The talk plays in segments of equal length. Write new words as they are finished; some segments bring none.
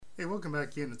Hey, welcome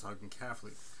back in to Talking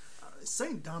Catholic.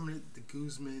 St. Dominic de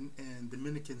Guzman and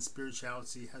Dominican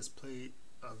spirituality has played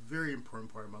a very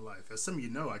important part of my life. As some of you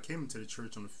know, I came into the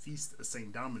church on the Feast of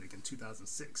St. Dominic in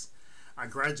 2006. I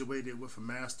graduated with a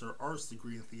Master of Arts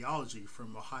degree in theology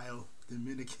from Ohio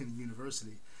Dominican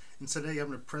University. And today I'm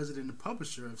the president and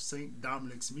publisher of St.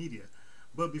 Dominic's Media.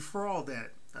 But before all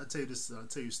that, I'll tell you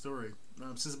a story.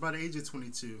 Since about the age of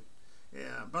 22,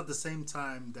 yeah, about the same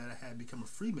time that I had become a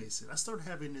Freemason, I started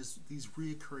having these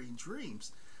reoccurring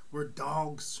dreams where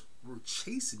dogs were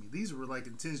chasing me. These were like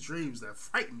intense dreams that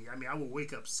frightened me. I mean, I would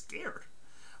wake up scared.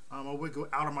 I would go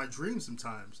out of my dreams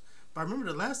sometimes. But I remember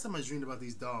the last time I dreamed about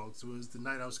these dogs was the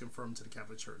night I was confirmed to the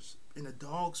Catholic Church. And the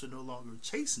dogs are no longer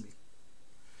chasing me.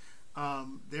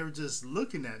 They were just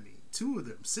looking at me, two of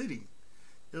them sitting.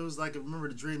 It was like, I remember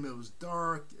the dream, it was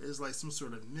dark. It was like some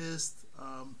sort of mist.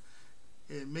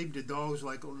 And maybe the dogs were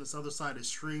like on this other side of the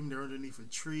stream. They're underneath a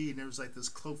tree, and there was like this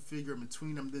cloaked figure in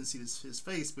between them. Didn't see his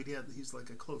face, but he's like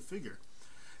a cloaked figure.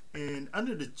 And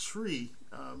under the tree,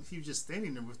 he was just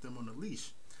standing there with them on a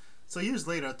leash. So years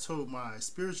later, I told my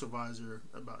spiritual advisor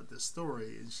about this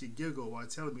story, and she giggled while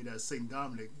telling me that Saint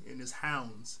Dominic and his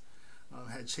hounds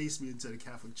had chased me into the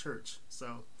Catholic Church.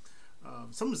 Some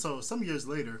years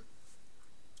later,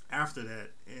 after that,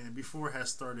 and before I had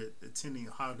started attending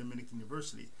Ohio Dominican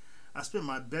University, I spent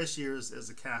my best years as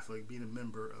a Catholic being a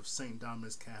member of St.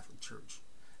 Dominic's Catholic Church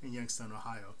in Youngstown,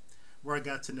 Ohio, where I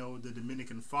got to know the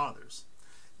Dominican fathers.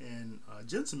 And a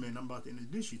gentleman I'm about to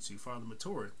introduce you to, Father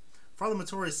Maturi. Father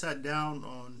Maturi sat down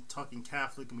on Talking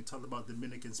Catholic, and we talked about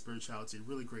Dominican spirituality.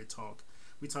 Really great talk.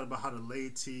 We talked about how the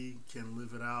laity can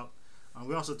live it out.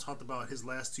 We also talked about his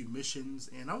last two missions,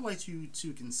 and I would like you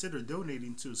to consider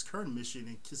donating to his current mission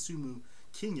in Kisumu,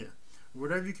 Kenya.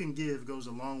 Whatever you can give goes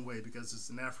a long way because it's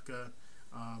in Africa.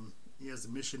 He has a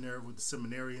mission there with the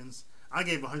seminarians. I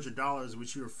gave $100,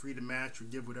 which you are free to match or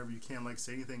give whatever you can. Like I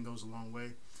say, anything goes a long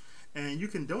way. And you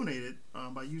can donate it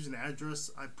by using the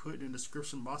address I put in the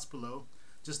description box below.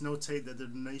 Just notate that the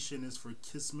donation is for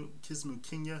Kisumu,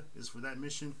 Kenya, is for that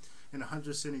mission. And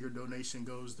 100% of your donation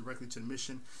goes directly to the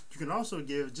mission. You can also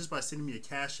give just by sending me a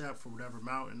cash app for whatever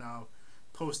amount, and I'll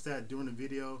post that during the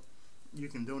video. You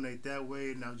can donate that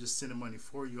way, and I'll just send the money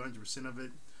for you, 100% of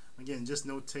it. Again, just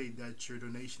notate that your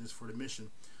donation is for the mission.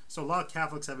 So a lot of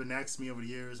Catholics have been asking me over the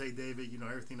years, "Hey, David,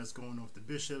 everything that's going on with the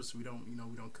bishops, we don't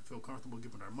feel comfortable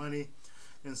giving our money."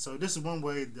 And so this is one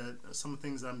way that some of the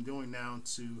things I'm doing now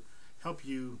to help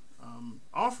you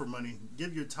offer money,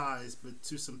 give your tithes, but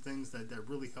to some things that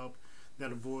really help,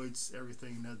 that avoids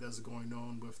everything that's going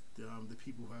on with the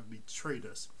people who have betrayed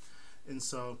us. And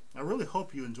so I really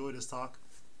hope you enjoy this talk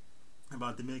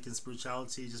about Dominican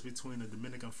spirituality, just between a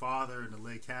Dominican father and a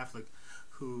lay Catholic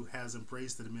who has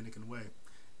embraced the Dominican way.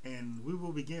 And we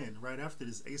will begin right after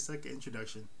this 8-second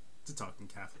introduction to Talking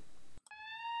Catholic.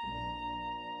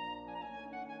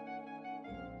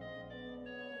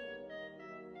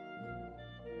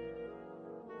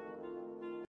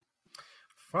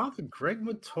 Father Greg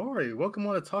Maturi, welcome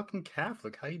on to Talking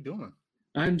Catholic. How you doing?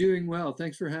 I'm doing well.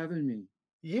 Thanks for having me.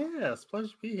 Yeah, it's a pleasure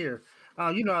to be here.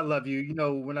 I love you.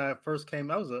 When I first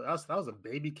came, I was a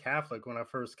baby Catholic when I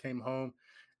first came home,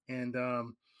 and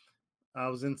I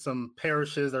was in some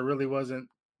parishes that really wasn't,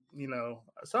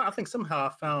 So I think somehow I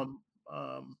found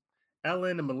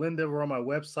Ellen and Melinda were on my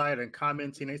website and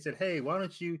commenting. They said, "Hey, why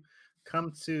don't you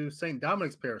come to St.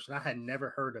 Dominic's Parish?" And I had never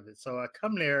heard of it, so I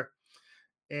come there,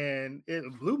 and it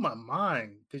blew my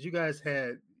mind because you guys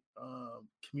had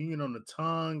communion on the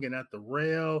tongue and at the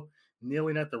rail,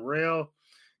 kneeling at the rail.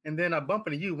 And then I bump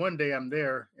into you one day. I'm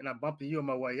there, and I bump into you on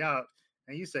my way out,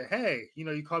 and you say, "Hey,"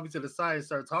 you called me to the side and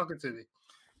started talking to me.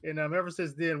 And ever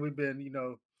since then, we've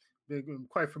been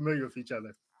quite familiar with each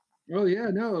other. Oh yeah,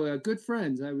 no, good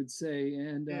friends, I would say.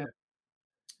 And Yeah.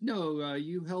 no,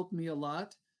 you helped me a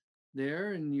lot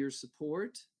there in your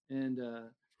support and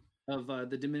of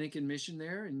the Dominican mission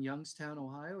there in Youngstown,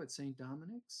 Ohio, at St.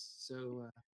 Dominic's.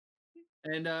 So,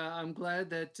 and I'm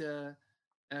glad that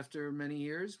after many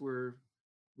years,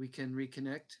 we can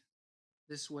reconnect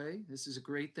this way. This is a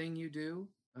great thing you do.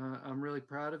 I'm really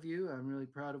proud of you. I'm really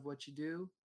proud of what you do,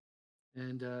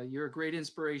 and you're a great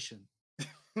inspiration.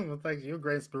 Well, thank you. You're a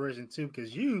great inspiration too,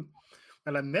 because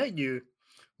when I met you,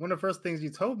 one of the first things you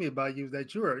told me about you is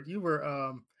that you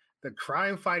were the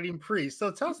crime fighting priest.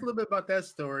 So tell us a little bit about that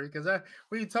story, because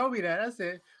when you told me that, I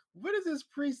said, "What is this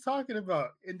priest talking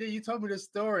about?" And then you told me this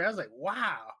story. I was like,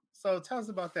 "Wow!" So tell us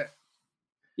about that.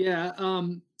 Yeah,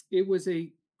 it was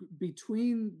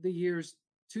between the years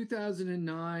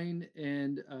 2009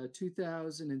 and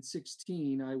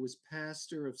 2016. I was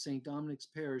pastor of St. Dominic's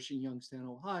Parish in Youngstown,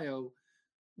 Ohio,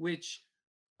 which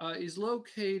is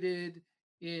located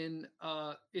in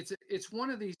it's one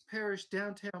of these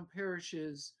downtown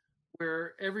parishes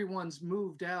where everyone's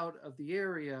moved out of the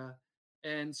area,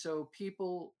 and so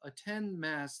people attend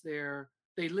mass there.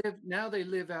 They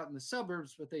live out in the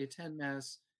suburbs, but they attend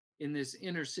mass in this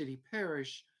inner city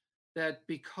parish that,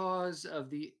 because of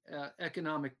the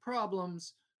economic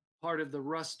problems, part of the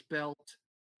Rust Belt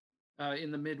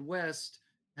in the Midwest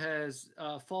has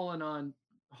fallen on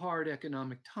hard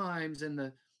economic times, and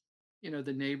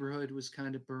the neighborhood was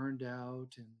kind of burned out,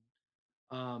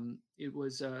 and it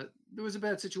was a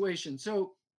bad situation.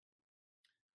 So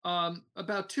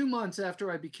about 2 months after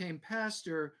I became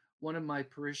pastor, one of my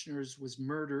parishioners was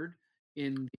murdered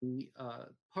in the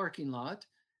parking lot.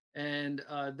 And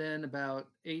then about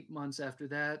 8 months after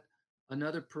that,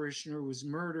 another parishioner was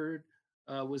murdered,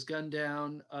 was gunned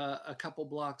down a couple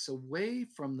blocks away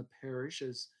from the parish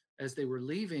as they were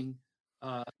leaving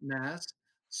Mass.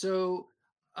 So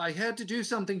I had to do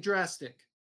something drastic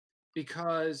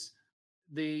because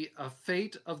the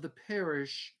fate of the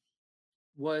parish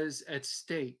was at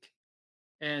stake,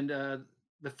 and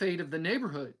the fate of the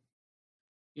neighborhood.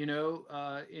 In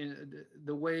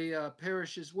the way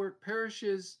parishes work,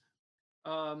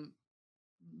 um,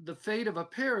 the fate of a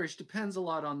parish depends a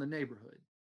lot on the neighborhood.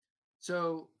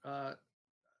 So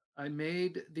I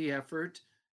made the effort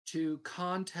to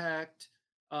contact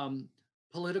um,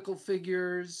 political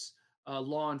figures,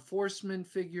 law enforcement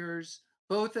figures,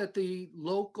 both at the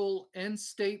local and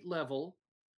state level,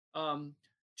 um,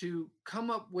 to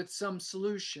come up with some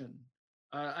solution.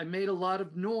 I made a lot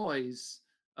of noise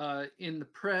in the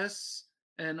press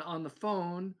and on the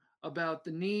phone about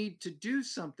the need to do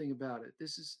something about it.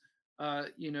 This is,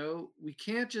 we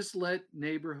can't just let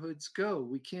neighborhoods go.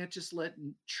 We can't just let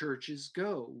churches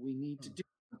go. We need to Hmm. do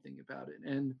something about it.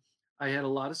 And I had a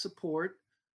lot of support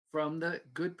from the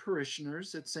good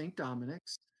parishioners at St.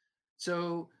 Dominic's.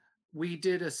 So we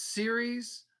did a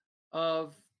series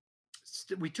of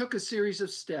we took a series of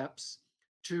steps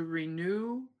to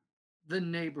renew the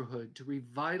neighborhood, to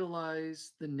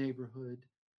revitalize the neighborhood,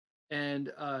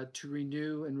 and to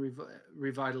renew and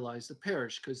revitalize the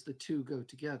parish, because the two go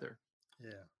together.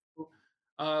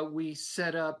 Yeah. We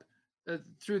set up,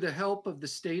 through the help of the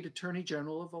state attorney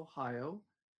general of Ohio,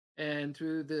 and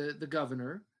through the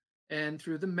governor, and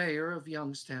through the mayor of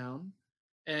Youngstown,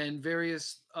 and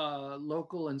various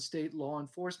local and state law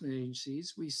enforcement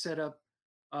agencies, we set up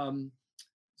um,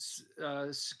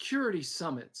 security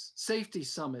summits, safety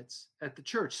summits at the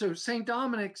church. So St.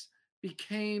 Dominic's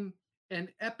became an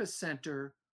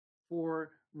epicenter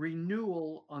for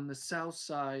renewal on the south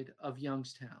side of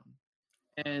Youngstown.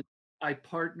 And I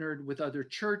partnered with other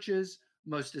churches,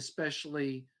 most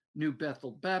especially New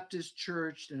Bethel Baptist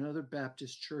Church and other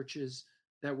Baptist churches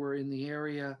that were in the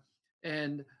area,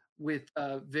 and with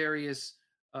various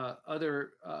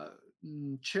other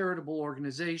charitable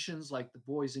organizations like the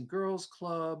Boys and Girls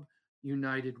Club,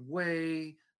 United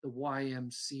Way, the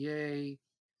YMCA,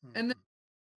 and then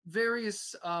Hmm.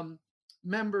 various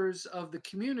members of the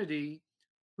community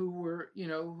who were,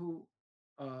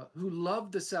 who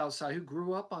loved the South Side, who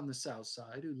grew up on the South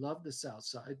Side, who loved the South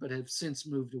Side, but have since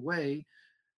moved away.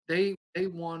 They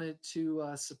wanted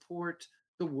to support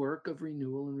the work of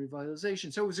renewal and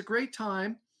revitalization. So it was a great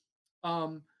time.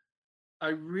 Um, I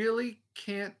really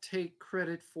can't take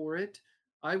credit for it.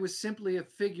 I was simply a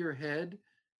figurehead.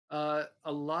 A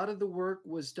lot of the work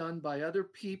was done by other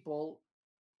people.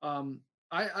 Um,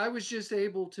 I was just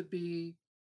able to be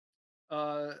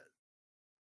uh,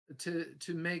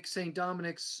 to make St.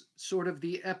 Dominic's sort of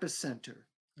the epicenter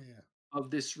Yeah. of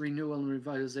this renewal and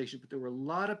revitalization. But there were a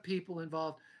lot of people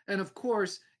involved, and of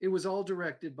course, it was all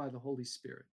directed by the Holy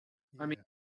Spirit. I mean,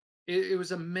 Yeah. it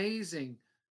was amazing.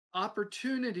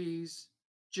 Opportunities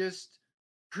just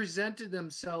presented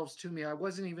themselves to me. I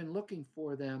wasn't even looking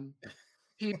for them.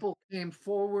 People came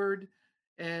forward,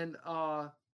 and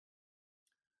I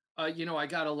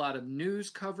got a lot of news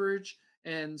coverage,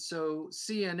 and so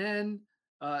CNN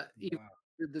even Wow.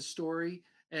 did the story,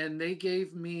 and they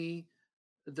gave me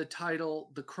the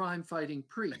title "The Crime Fighting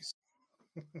Priest."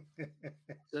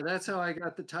 So that's how I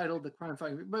got the title "The Crime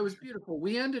Fighting." But it was beautiful.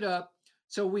 We ended up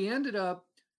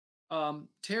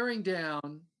tearing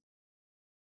down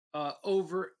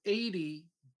over 80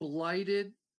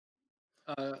 blighted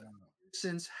uh, Wow.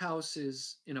 nuisance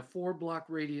houses in a 4 block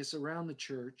radius around the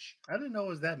church. I didn't know it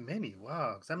was that many.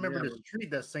 Wow. Because I remember Yeah, the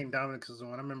street that St. Dominic's was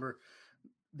on. I remember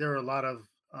there were a lot of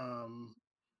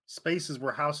spaces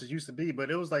where houses used to be, but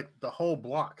it was like the whole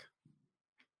block.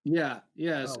 yeah,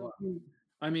 yeah. Oh, So wow.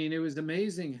 I mean, it was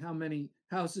amazing how many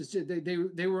houses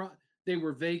they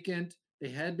were vacant. They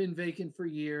had been vacant for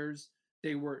years.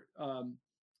 They were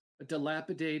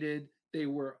dilapidated, they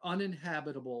were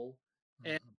uninhabitable,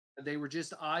 and Mhm. they were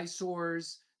just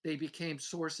eyesores. They became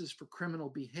sources for criminal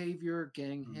behavior,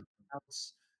 gang Mhm.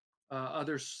 hangouts,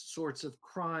 other sorts of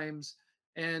crimes.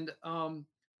 And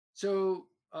so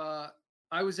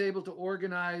I was able to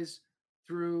organize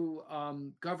through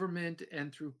government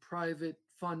and through private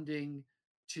funding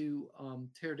to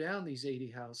tear down these 80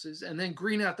 houses and then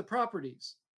green out the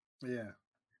properties. Yeah.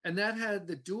 And that had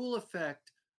the dual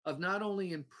effect of not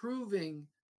only improving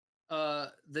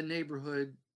the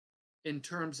neighborhood in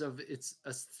terms of its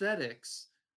aesthetics,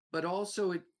 but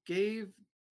also it gave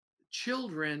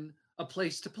children a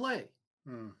place to play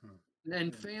Mhm.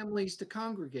 and Yeah. families to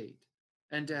congregate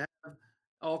and to have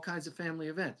all kinds of family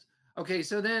events. Okay,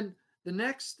 so then the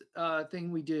next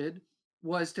thing we did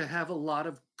was to have a lot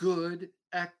of good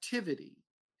activity.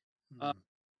 Uh, Mhm.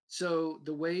 so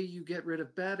the way you get rid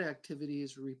of bad activity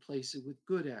is replace it with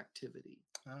good activity.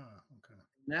 Ah, okay.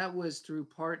 And that was through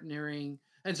partnering.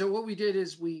 And so what we did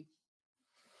is we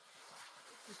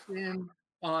focused in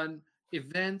on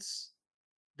events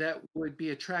that would be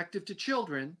attractive to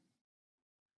children,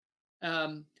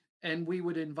 um, and we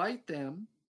would invite them,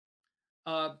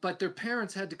 but their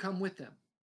parents had to come with them.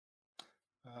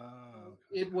 Ah, okay.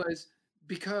 It was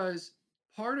because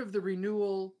part of the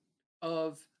renewal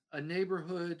of a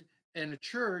neighborhood and a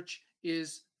church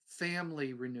is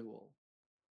family renewal.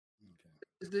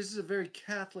 Okay. This is a very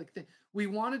Catholic thing. We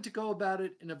wanted to go about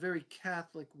it in a very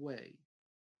Catholic way,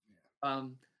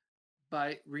 um,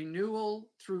 by renewal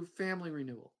through family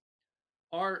renewal.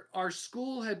 Our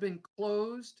school had been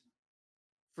closed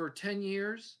for 10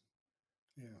 years.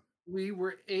 Yeah. We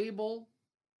were able,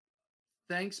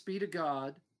 thanks be to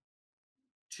God,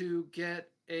 to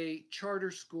get a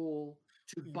charter school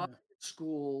to buy Yeah. a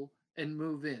school and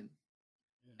move in.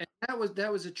 Yeah. And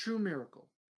that was a true miracle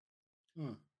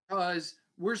Mm. because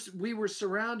we were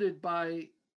surrounded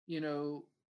by, you know,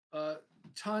 uh,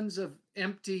 tons of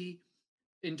empty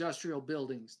industrial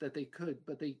buildings that they could,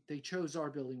 but they chose our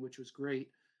building, which was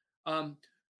great. Um,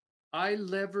 I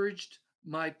leveraged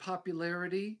my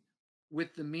popularity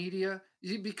with the media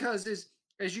because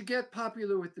as you get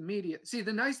popular with the media, see,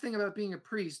 the nice thing about being a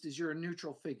priest is you're a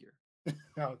neutral figure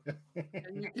Okay.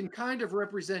 and you can kind of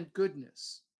represent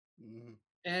goodness. Mhm.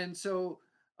 And so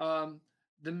um,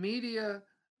 the media,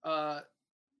 uh,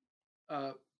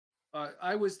 uh,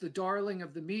 I was the darling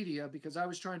of the media because I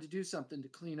was trying to do something to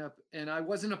clean up, and I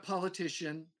wasn't a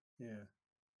politician, Yeah.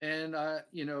 and I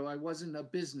wasn't a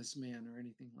businessman or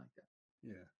anything like that.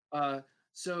 Yeah.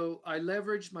 So I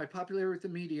leveraged my popularity with the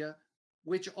media,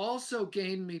 which also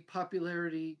gained me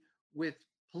popularity with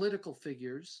political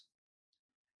figures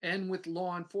and with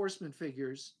law enforcement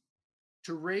figures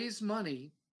to raise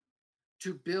money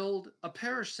to build a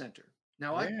parish center.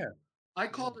 Now, Yeah. I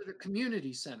Yeah. called it a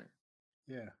community center.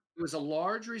 Yeah. It was a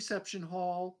large reception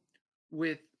hall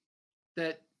with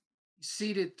that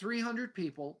seated 300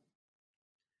 people,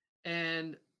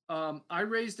 and I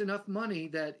raised enough money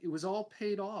that it was all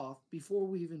paid off before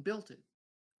we even built it.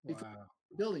 Before Wow.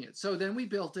 building it, so then we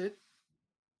built it,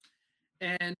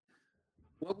 and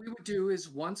what we would do is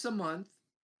once a month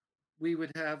we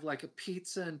would have like a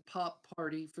pizza and pop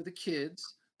party for the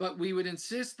kids, but we would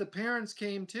insist the parents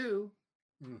came too,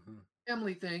 Mhm.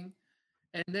 family thing,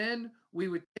 and then we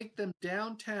would take them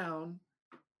downtown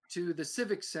to the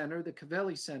Civic Center, the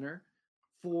Cavelli Center,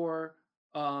 for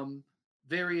um,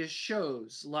 various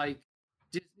shows like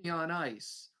Disney on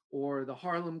Ice or the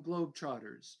Harlem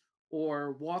Globetrotters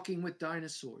or Walking with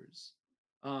Dinosaurs,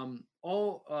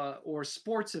 all or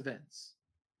sports events.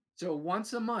 So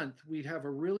once a month, we'd have a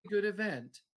really good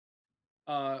event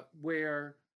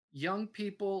where young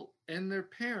people and their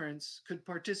parents could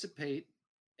participate.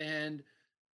 And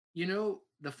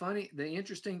the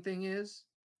interesting thing is,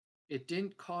 it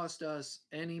didn't cost us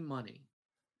any money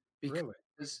Really?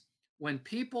 because when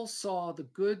people saw the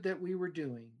good that we were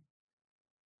doing,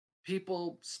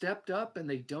 people stepped up and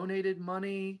they donated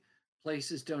money.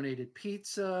 Places donated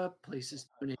pizza, places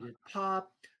donated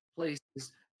pop,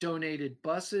 places donated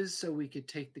buses so we could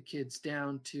take the kids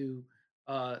down to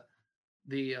uh,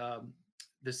 the um,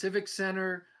 the civic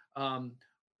center. Um,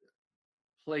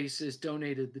 Places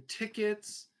donated the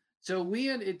tickets. So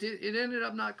it ended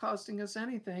up not costing us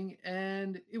anything,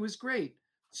 and it was great.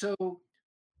 So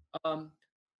um,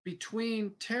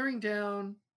 between tearing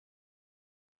down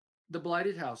the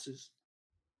blighted houses,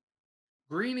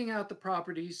 greening out the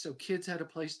properties so kids had a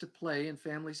place to play and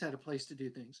families had a place to do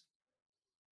things,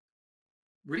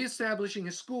 reestablishing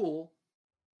a school,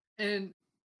 and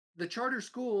the charter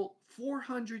school,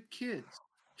 400 kids,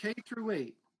 K through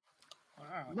 8,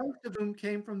 Wow. most of whom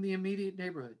came from the immediate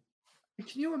neighborhood. And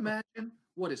can you imagine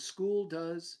what a school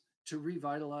does to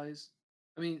revitalize.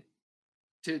 I mean,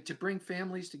 to bring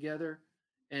families together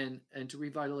and to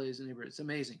revitalize the neighborhood. It's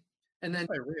amazing. And then It's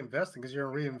like reinvesting because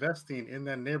you're reinvesting in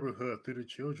that neighborhood through the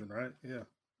children, right? Yeah.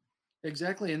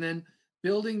 exactly, and then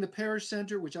building the parish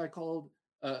center, which I called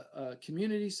a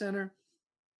community center.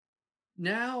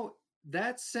 Now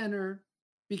that center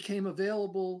became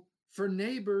available for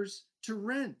neighbors to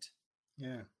rent.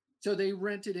 Yeah. So they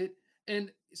rented it,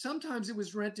 and sometimes it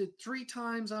was rented 3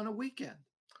 times on a weekend.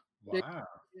 They Wow.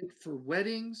 rented it for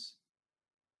weddings,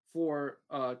 for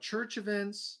church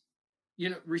events,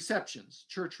 receptions,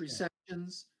 church Yeah.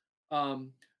 receptions,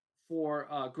 um, for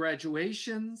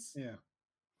graduations, Yeah.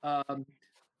 um,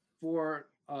 for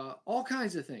all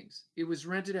kinds of things. It was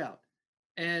rented out.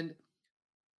 And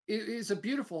it is a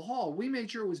beautiful hall. We made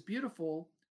sure it was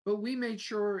beautiful, but we made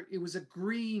sure it was a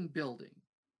green building.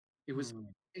 It was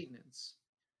Mm. maintenance.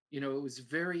 It was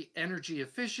very energy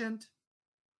efficient.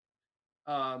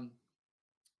 Um,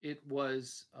 it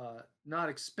was not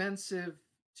expensive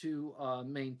to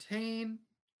maintain.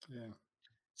 Yeah.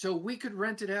 So we could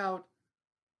rent it out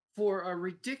for a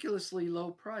ridiculously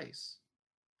low price.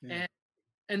 Yeah. And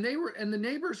and the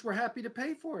neighbors were happy to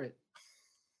pay for it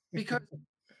because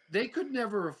they could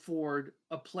never afford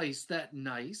a place that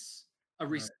nice, a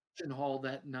Right. reception hall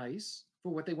that nice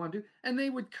for what they want to do. And they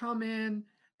would come in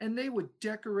and they would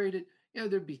decorate it.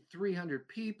 There'd be 300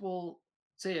 people,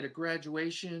 say at a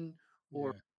graduation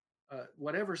or Yeah.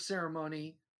 whatever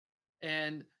ceremony,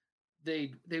 and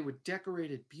they would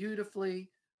decorate it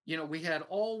beautifully. We had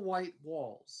all white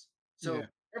walls, so Yeah.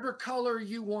 whatever color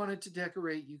you wanted to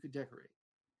decorate, you could decorate.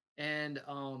 And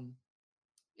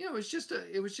it was just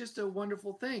a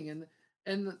wonderful thing.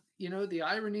 And the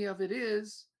irony of it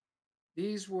is,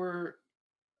 these were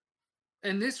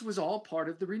and this was all part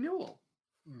of the renewal.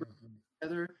 Hmm.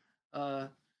 Other uh,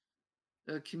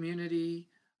 community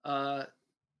uh,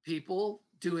 people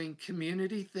doing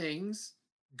community things,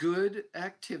 good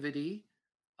activity,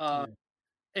 uh,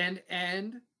 Yeah.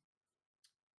 and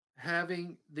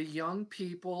having the young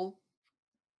people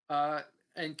uh,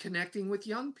 and connecting with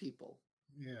young people.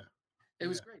 Yeah. It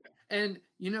was Yeah. great. And,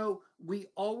 we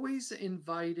always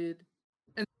invited,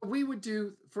 and we would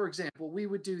do, for example, we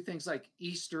would do things like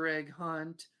Easter egg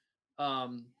hunt.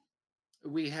 Um,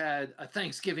 we had a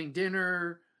Thanksgiving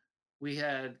dinner. We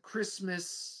had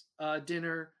Christmas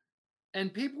dinner,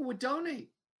 and people would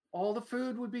donate. All the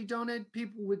food would be donated.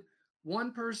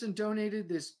 One person donated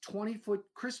this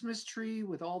 20-foot Christmas tree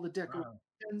with all the Wow.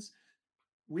 decorations.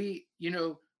 We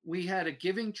had a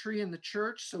giving tree in the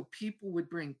church, so people would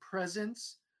bring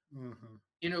presents. Hmm.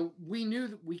 We knew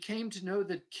that we came to know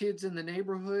the kids in the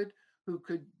neighborhood who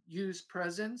could use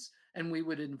presents, and we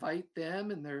would invite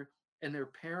them and their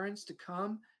parents to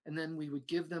come, and then we would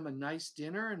give them a nice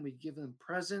dinner and we'd give them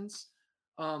presents.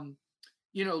 Um,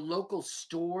 Local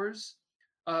stores.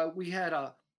 We had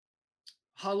a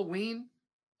Halloween.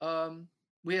 Um,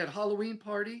 we had Halloween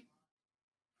party.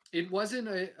 It wasn't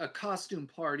a costume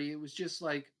party. It was just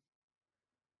like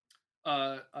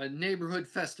a neighborhood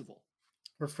festival.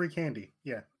 For free candy.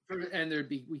 Yeah. And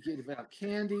we gave out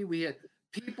candy. We had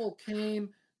people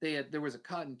came. There was a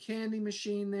cotton candy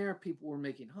machine there. People were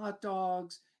making hot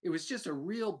dogs. It was just a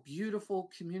real beautiful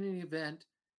community event,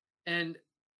 and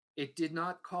it did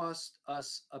not cost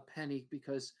us a penny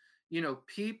because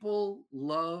people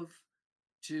love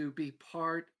to be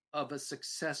part of a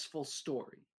successful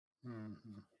story. Hmm.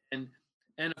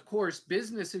 And of course,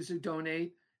 businesses who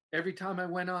donate. Every time I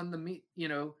went on the meet,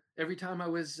 every time I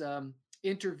was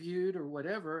interviewed or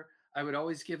whatever, I would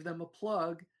always give them a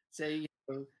plug, say,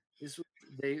 this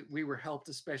we were helped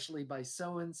especially by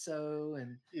so and so,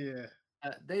 and Yeah.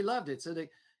 they loved it. So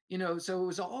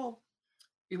so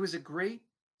it was a great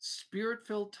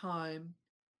spirit-filled time,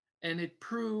 and it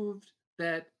proved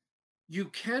that you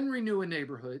can renew a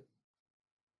neighborhood.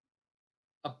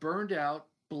 A burned out,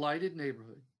 blighted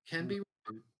neighborhood can Mm. be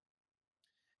renewed,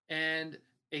 and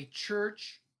a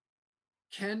church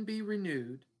can be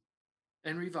renewed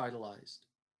and revitalized.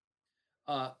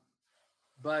 Uh,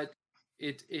 but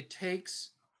it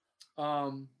takes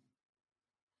um,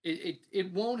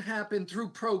 it won't happen through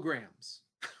programs.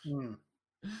 Mm.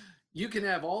 You can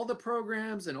have all the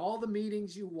programs and all the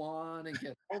meetings you want and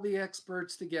get all the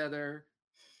experts together.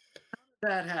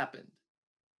 That happened.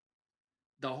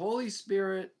 The Holy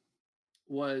Spirit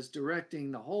was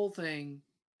directing the whole thing,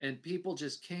 and people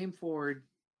just came forward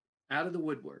out of the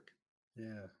woodwork.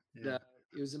 Yeah. Yeah. That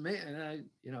it was amazing.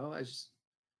 And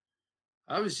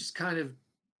I was just kind of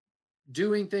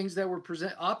doing things that were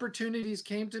opportunities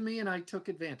came to me, and I took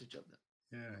advantage of them.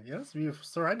 Yeah. Yeah. That's beautiful.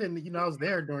 So I didn't, I was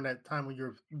there during that time when you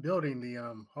were building the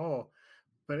hall,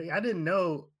 but I didn't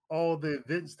know all the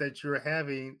events that you're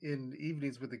having in the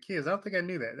evenings with the kids. I don't think I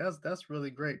knew that. That's really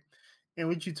great. And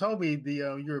what you told me,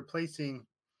 the you're replacing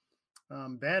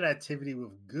bad activity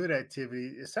with good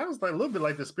activity. It sounds like a little bit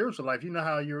like the spiritual life. You know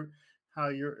how you're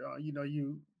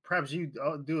you perhaps you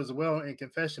do as well in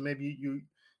confession. Maybe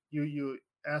you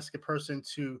ask a person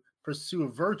to pursue a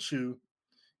virtue,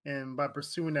 and by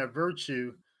pursuing that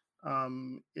virtue,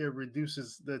 it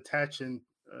reduces the attachment,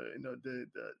 the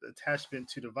attachment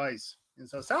to the vice. And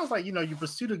so it sounds like you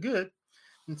pursue the good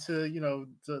until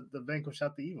to vanquish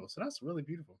out the evil. So that's really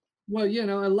beautiful. Well,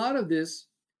 a lot of this,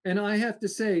 and I have to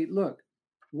say, look,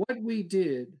 what we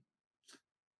did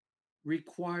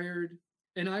required,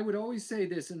 and I would always say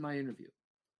this in my interview.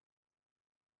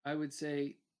 I would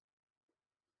say,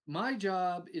 my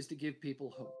job is to give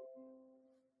people hope.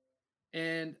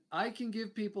 And I can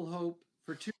give people hope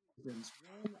for two reasons.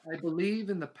 One, I believe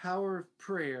in the power of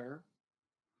prayer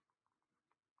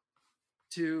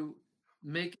to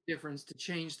make a difference, to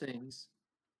change things.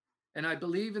 And I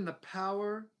believe in the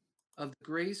power of the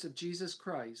grace of Jesus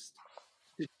Christ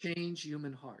to change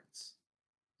human hearts.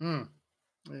 Mm,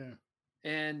 yeah.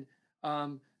 And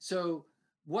so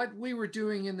what we were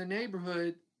doing in the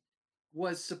neighborhood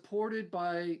was supported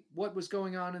by what was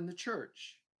going on in the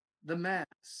church, the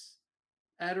Mass,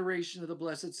 adoration of the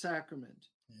Blessed Sacrament,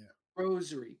 Yeah.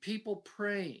 rosary, people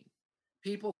praying,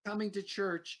 people coming to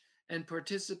church and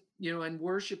and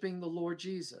worshiping the Lord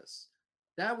Jesus.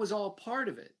 That was all part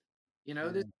of it.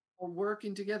 This all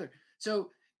working together.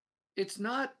 So it's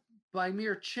not by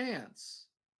mere chance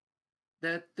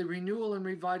that the renewal and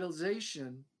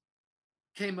revitalization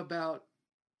came about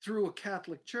through a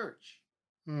Catholic church.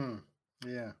 Mm,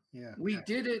 yeah. Yeah. We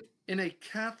did it in a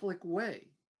Catholic way.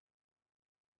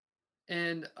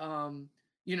 And I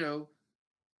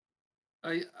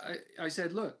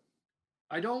said, look,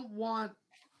 I don't want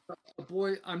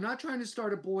I'm not trying to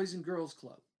start a boys and girls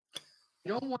club. I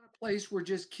don't want a place where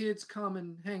just kids come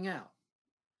and hang out.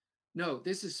 No,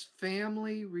 this is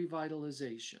family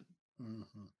revitalization.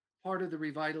 Mm-hmm. Part of the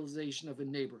revitalization of a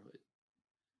neighborhood.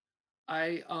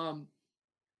 I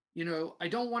I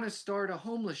don't want to start a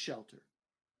homeless shelter.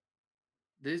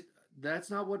 That's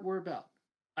not what we're about.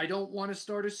 I don't want to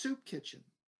start a soup kitchen.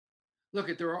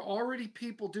 Look, there are already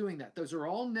people doing that. Those are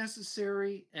all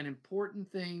necessary and important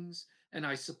things, and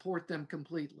I support them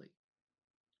completely.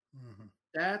 Mm-hmm.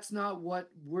 That's not what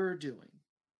we're doing.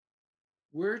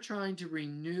 We're trying to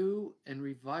renew and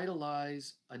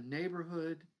revitalize a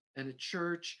neighborhood and a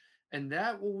church, and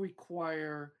that will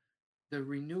require the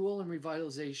renewal and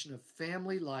revitalization of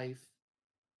family life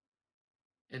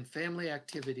and family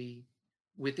activity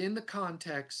within the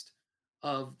context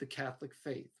of the Catholic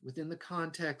faith, within the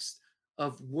context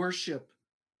of worship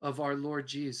of our Lord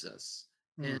Jesus,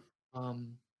 and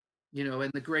and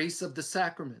the grace of the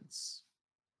sacraments.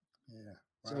 Yeah.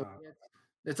 So Wow.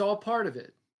 it's all part of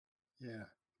it. Yeah.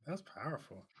 That's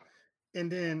powerful.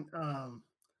 And then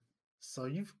so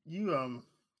you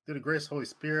through the grace of the Holy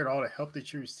Spirit, all the help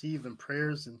that you received and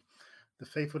prayers and the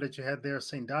faithful that you had there at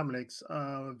St. Dominic's,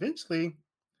 eventually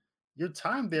your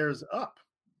time there is up.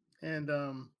 And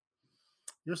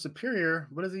your superior,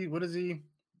 what is he? What is he?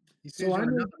 He So sends you on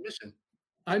another mission.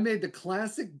 I made the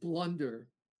classic blunder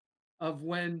of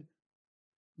when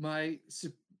my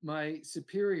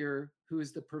superior, who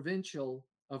is the provincial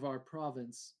of our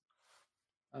province,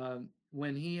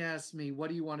 when he asked me, "What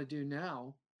do you want to do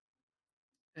now?"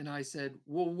 and I said,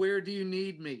 "Well, where do you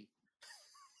need me?"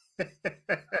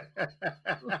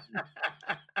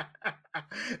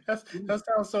 That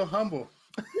sounds so humble.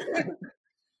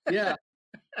 Yeah,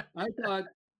 I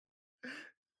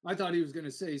thought he was going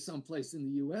to say someplace in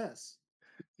the U.S.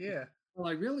 Yeah. Well,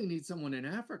 I really need someone in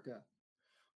Africa.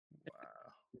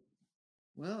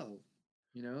 Wow.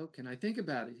 Well, can I think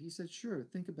about it? He said, "Sure,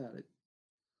 think about it."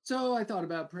 So I thought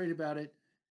about, prayed about it,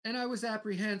 and I was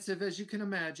apprehensive, as you can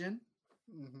imagine.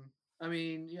 Mm-hmm. I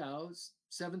mean,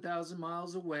 7,000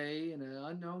 miles away in an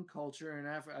unknown culture in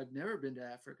Africa. I've never been to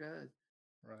Africa,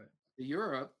 Right. to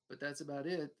Europe, but that's about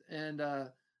it. And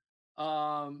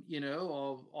all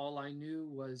I knew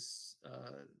was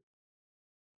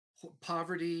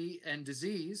poverty and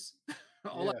disease.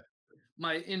 all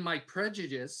Yeah. in my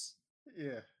prejudice,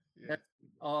 Yeah. Yeah. that's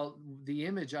all the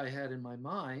image I had in my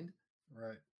mind.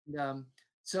 Right.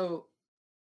 So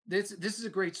this is a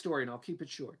great story, and I'll keep it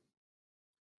short.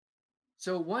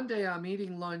 So one day I'm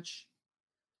eating lunch.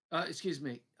 Excuse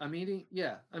me. I'm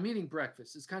eating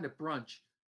breakfast. It's kind of brunch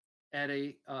at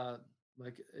a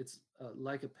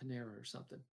like a Panera or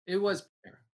something. It was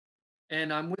Panera,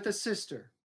 and I'm with a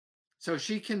sister, so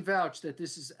she can vouch that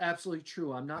this is absolutely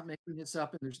true. I'm not making this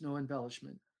up, and there's no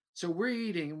embellishment. So we're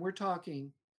eating and we're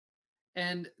talking,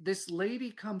 And this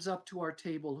lady comes up to our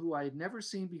table who I had never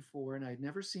seen before and I'd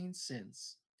never seen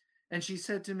since. And she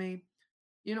said to me,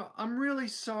 I'm really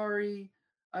sorry.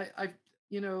 I've,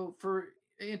 for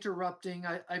interrupting.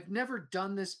 I've never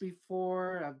done this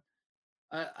before.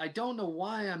 I don't know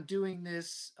why I'm doing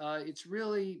this. It's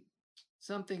really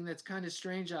something that's kind of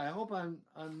strange. I hope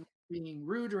I'm being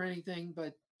rude or anything,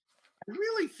 but I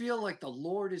really feel like the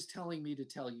Lord is telling me to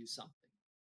tell you something.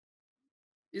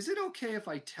 Is it okay if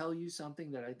I tell you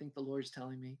something that I think the Lord's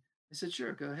telling me? I said,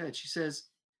 sure, go ahead. She says,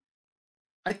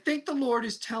 I think the Lord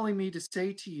is telling me to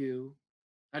say to you,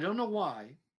 I don't know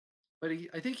why, but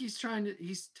I think he's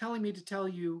telling me to tell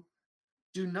you,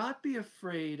 do not be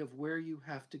afraid of where you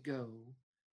have to go.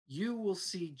 You will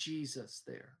see Jesus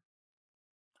there.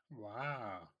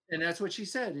 Wow. And that's what she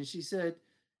said. And she said,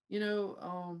 you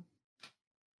know,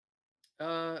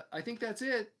 I think that's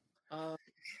it. Uh,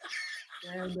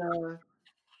 and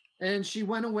and she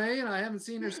went away, and I haven't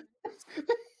seen her since.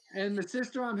 And the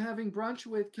sister I'm having brunch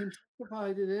with can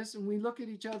testify to this. And we look at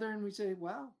each other and we say,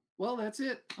 wow, well, that's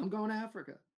it. I'm going to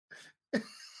Africa. I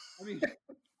mean,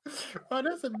 Oh,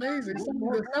 that's amazing. what It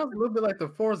more? sounds a little bit like the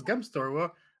Forrest Gump story.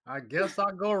 Well, I guess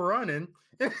I'll go running.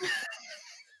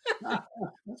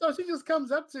 So she just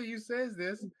comes up to you, says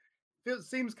this. It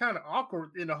seems kind of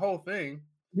awkward in the whole thing.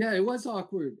 Yeah, it was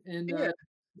awkward. And Yeah.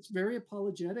 it's very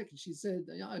apologetic. And she said,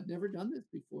 yeah, I've never done this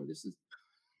before.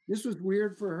 This was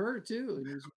weird for her too. And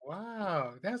it was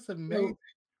Wow, that's amazing.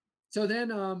 so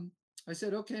then I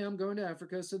said, okay, I'm going to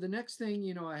Africa. So the next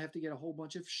thing, I have to get a whole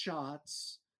bunch of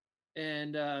shots,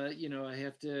 and I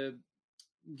have to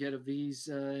get a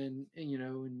visa and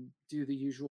do the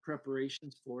usual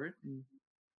preparations for it.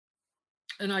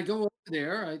 And I go over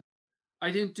there.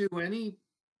 I didn't do any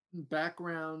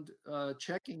background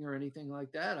checking or anything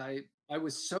like that. I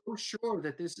was so sure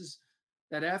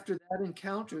that after that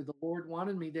encounter, the Lord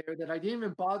wanted me there that I didn't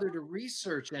even bother to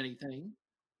research anything.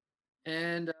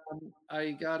 And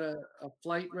I got a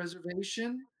flight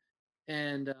reservation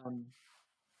and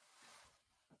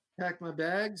packed my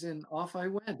bags and off I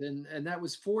went. And that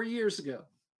was 4 years ago.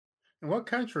 In what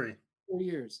country? 4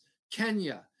 years.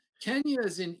 Kenya. Kenya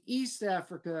is in East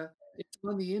Africa. It's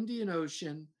on the Indian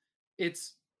Ocean.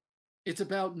 It's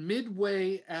about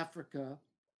midway Africa,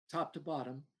 top to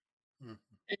bottom, Mhm.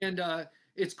 and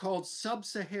it's called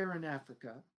Sub-Saharan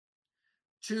Africa.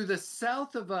 To the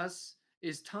south of us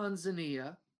is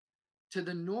Tanzania. To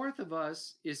the north of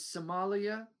us is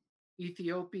Somalia,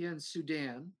 Ethiopia, and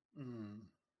Sudan. Mm.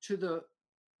 To the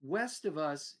west of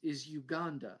us is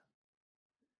Uganda.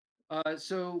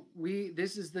 So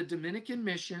this is the Dominican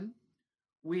mission.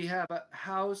 We have a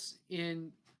house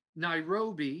in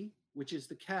Nairobi, which is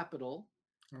the capital.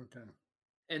 Okay.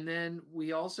 And then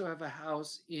we also have a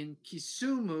house in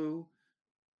Kisumu,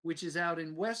 which is out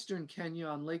in Western Kenya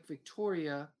on Lake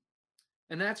Victoria.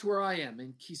 And that's where I am,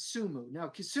 in Kisumu. Now,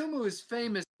 Kisumu is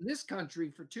famous in this country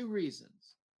for two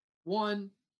reasons.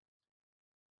 One,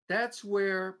 that's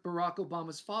where Barack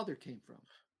Obama's father came from.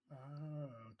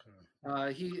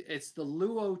 Okay. It's the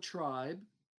Luo tribe,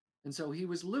 and so he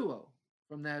was Luo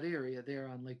from that area there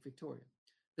on Lake Victoria.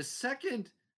 The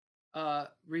second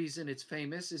reason it's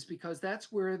famous is because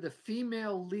that's where the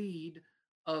female lead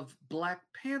of Black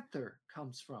Panther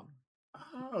comes from.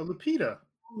 Oh, Lupita.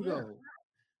 Yeah.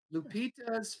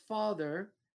 Lupita's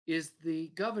father is the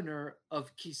governor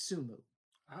of Kisumu.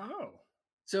 Oh.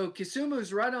 So Kisumu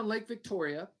is right on Lake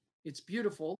Victoria. It's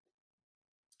beautiful.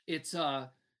 It's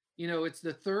it's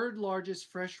the third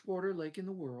largest freshwater lake in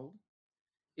the world.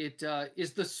 It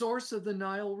is the source of the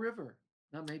Nile River.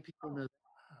 Not many people know that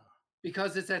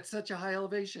because it's at such a high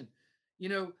elevation.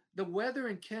 The weather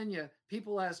in Kenya,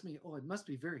 people ask me, oh, it must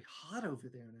be very hot over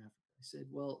there in Africa. I said,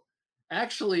 well,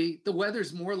 actually, the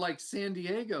weather's more like San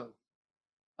Diego.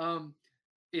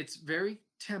 It's very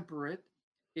temperate.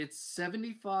 It's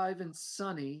 75 and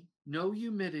sunny, no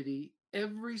humidity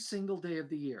every single day of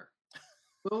the year.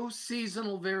 No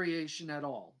seasonal variation at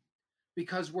all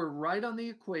because we're right on the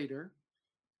equator.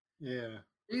 Yeah.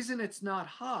 The reason it's not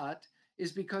hot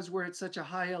is because we're at such a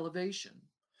high elevation.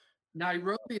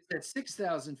 Nairobi is at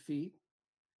 6,000 feet,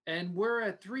 and we're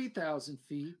at 3,000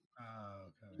 feet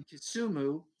in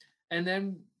Kisumu. And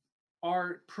then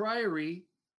our priory,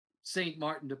 St.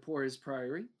 Martin de Porres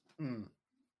Priory,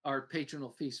 our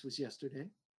patronal feast was yesterday.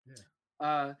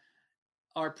 Yeah.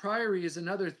 Our priory is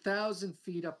another 1,000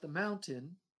 feet up the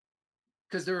mountain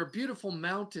because there are beautiful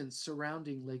mountains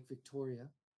surrounding Lake Victoria.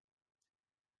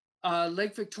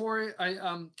 Lake Victoria,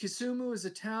 Kisumu is a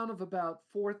town of about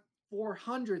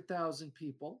 400,000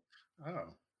 people.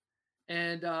 Oh.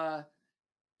 And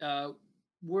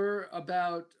we're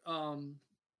about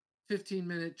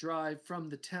 15-minute drive from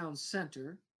the town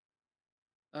center.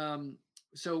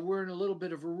 So we're in a little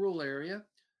bit of a rural area.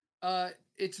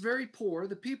 It's very poor.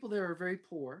 The people there are very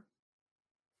poor.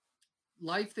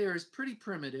 Life there is pretty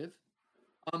primitive.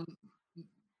 Um,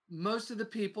 Most of the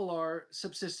people are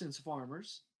subsistence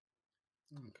farmers.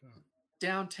 Okay.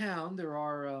 Downtown, there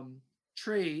are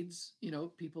trades.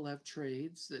 People have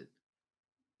trades that,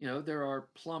 there are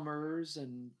plumbers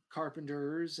and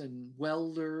carpenters and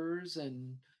welders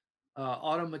and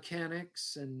auto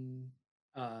mechanics and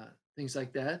things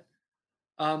like that.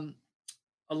 A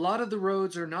lot of the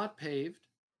roads are not paved,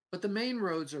 but the main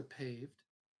roads are paved.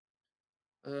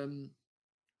 Um,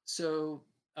 so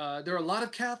there are a lot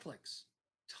of Catholics,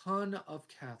 ton of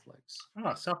Catholics.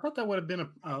 Oh, so I thought that would have been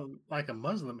like a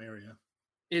Muslim area.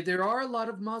 There are a lot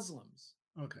of Muslims.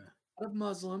 Okay. A lot of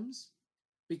Muslims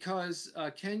because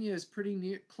Kenya is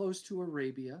pretty close to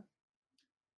Arabia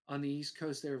on the east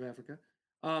coast there of Africa.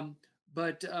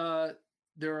 But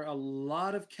there are a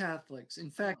lot of Catholics. In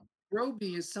fact,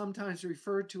 Nairobi is sometimes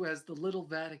referred to as the Little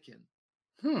Vatican.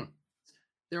 Hmm.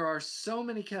 There are so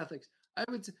many Catholics. I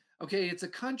would say, okay, it's a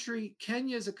country.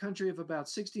 Kenya is a country of about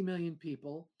 60 million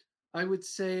people. I would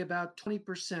say about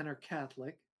 20% are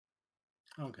Catholic.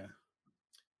 Okay.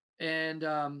 And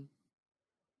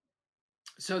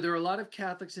so there are a lot of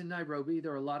Catholics in Nairobi.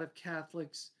 There are a lot of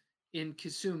Catholics in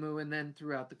Kisumu and then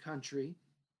throughout the country.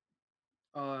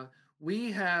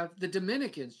 We have the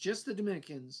Dominicans, just the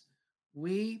Dominicans.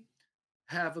 We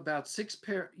have about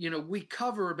we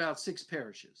cover about 6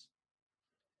 parishes.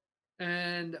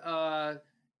 And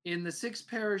in the 6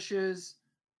 parishes,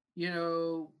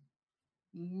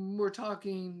 we're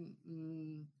talking,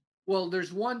 well,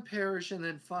 there's 1 parish and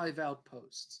then 5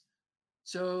 outposts.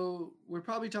 So we're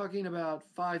probably talking about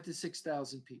 5,000 to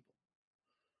 6,000 people.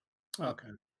 Okay.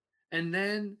 And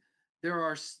then there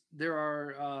are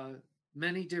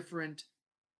many different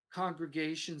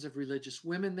congregations of religious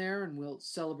women there, and we'll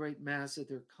celebrate Mass at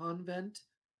their convent.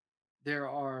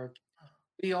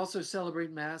 We also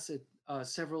celebrate Mass at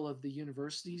several of the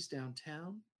universities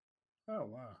downtown. Oh,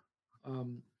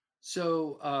 wow.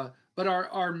 But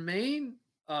our main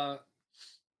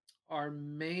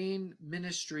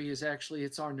ministry is actually,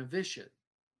 it's our novitiate.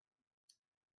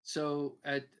 So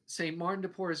at St. Martin de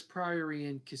Porres Priory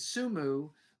in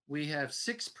Kisumu, we have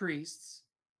 6 priests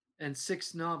and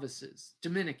 6 novices,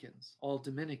 Dominicans, all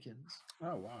Dominicans.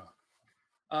 Oh, wow.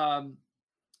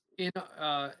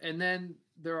 And then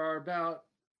there are about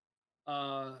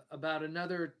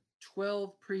another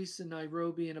 12 priests in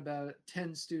Nairobi and about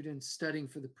 10 students studying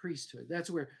for the priesthood.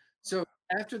 So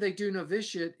after they do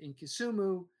novitiate in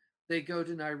Kisumu, they go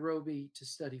to Nairobi to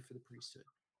study for the priesthood.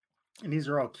 And these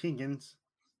are all Kenyans?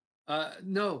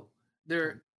 No,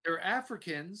 they're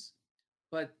Africans,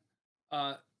 but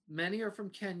many are from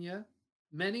Kenya,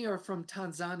 many are from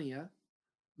Tanzania,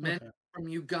 many from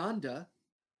Uganda.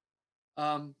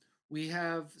 We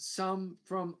have some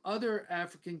from other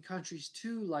African countries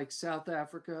too, like South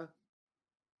Africa.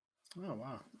 Oh,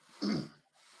 wow.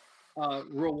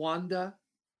 Rwanda.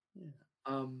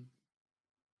 Yeah.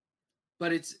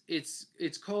 But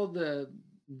it's called the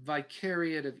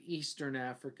Vicariate of Eastern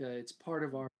Africa. It's part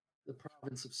of the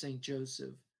province of St.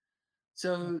 Joseph.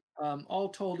 So all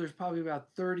told, there's probably about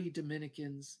 30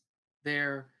 Dominicans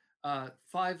there,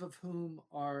 5 of whom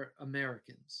are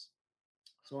Americans.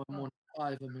 So I'm one of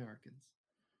 5 Americans.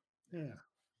 Yeah.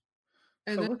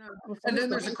 And then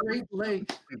there's a great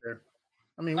lake.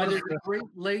 I mean, there's a great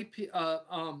lake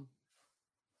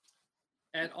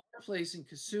at our place in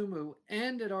Kisumu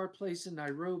and at our place in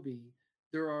Nairobi.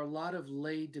 There are a lot of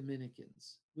lay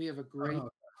Dominicans. We have a great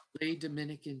lay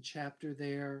Dominican chapter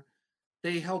there.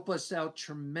 They help us out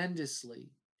tremendously.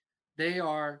 They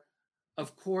are,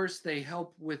 of course, they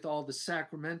help with all the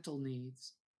sacramental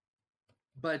needs,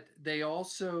 but they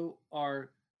also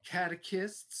are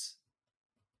catechists.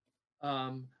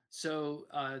 So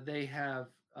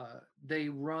they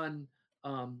run,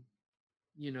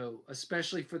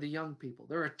 especially for the young people.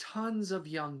 There are tons of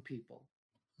young people.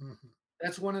 Mm-hmm.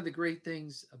 That's one of the great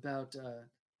things about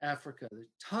Africa. There's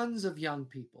tons of young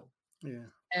people. Yeah.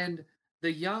 And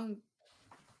the young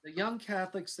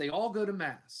Catholics, they all go to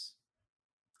Mass.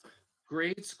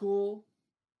 Grade school,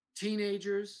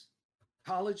 teenagers,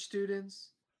 college students,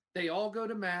 they all go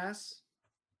to Mass.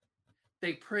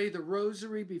 They pray the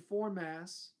rosary before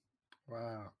Mass.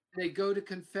 Wow. They go to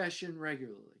confession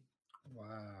regularly.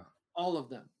 Wow. All of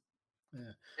them.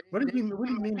 Yeah. What do you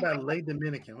mean by lay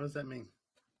Dominican? What does that mean?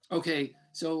 Okay,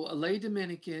 so a lay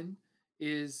Dominican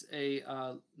is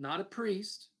not a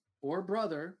priest or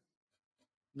brother,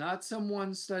 not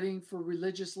someone studying for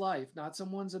religious life, not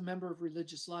someone's a member of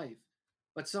religious life,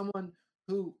 but someone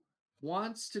who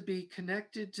wants to be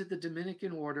connected to the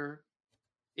Dominican order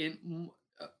in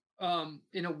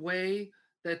in a way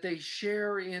that they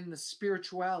share in the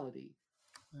spirituality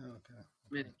Okay. of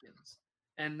Dominicans,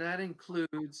 and that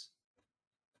includes,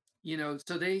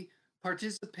 so they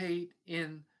participate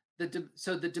in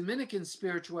so the Dominican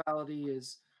spirituality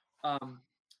is, um,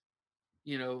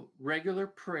 regular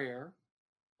prayer,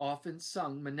 often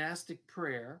sung monastic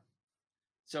prayer,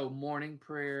 so morning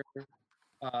prayer,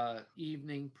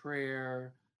 evening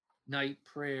prayer, night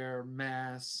prayer,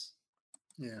 mass,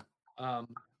 Yeah.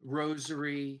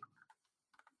 rosary.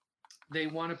 They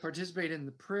want to participate in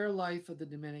the prayer life of the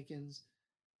Dominicans.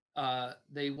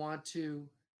 They want to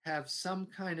have some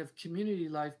kind of community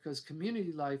life, because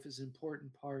community life is an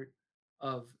important part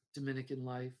of Dominican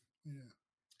life. Yeah.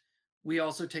 We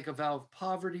also take a vow of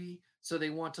poverty, so they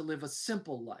want to live a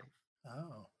simple life,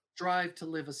 Oh. strive to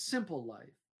live a simple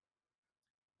life.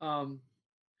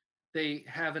 They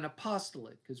have an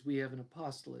apostolate, because we have an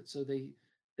apostolate. So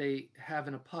they have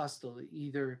an apostolate,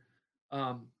 either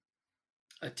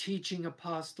a teaching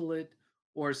apostolate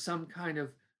or some kind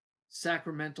of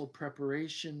sacramental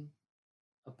preparation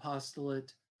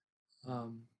apostolate,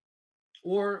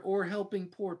 or helping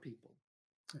poor people.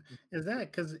 Is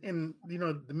that because in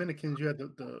Dominicans you had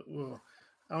the well,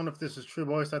 I don't know if this is true,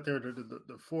 but I always thought there were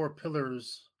the four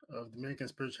pillars of Dominican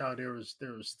spirituality.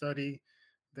 There was study,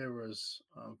 there was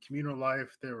communal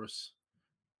life, there was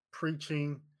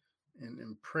preaching,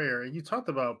 and prayer. And you talked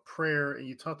about prayer and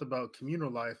you talked about communal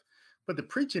life, but the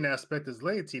preaching aspect is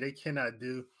laity. They cannot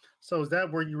do. So is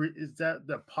that where is that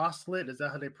the apostolate? Is that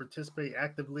how they participate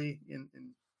actively in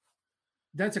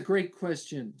That's a great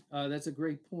question. That's a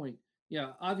great point.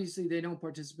 Yeah, obviously they don't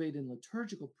participate in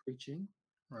liturgical preaching,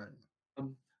 right?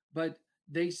 um, but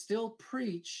they still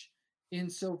preach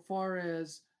insofar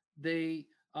as they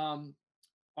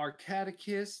are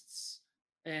catechists,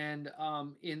 and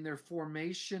in their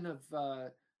formation of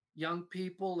young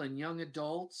people and young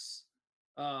adults,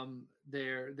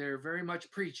 they're very much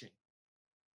preaching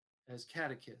as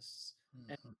catechists,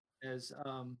 and Mhm. as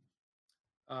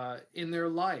in their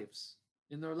lives,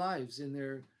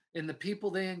 in the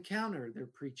people they encounter, they're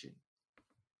preaching,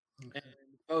 and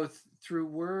Okay. both through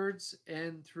words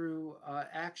and through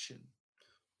action,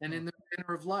 and in Okay. their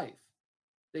manner of life.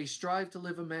 They strive to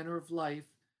live a manner of life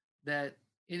that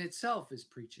in itself is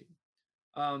preaching.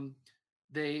 Um,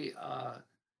 they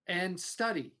and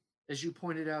study, as you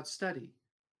pointed out, study.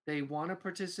 They want to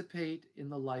participate in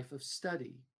the life of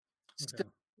study, Okay.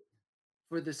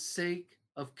 for the sake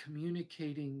of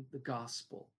communicating the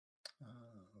gospel.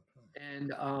 Okay.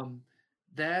 And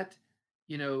that,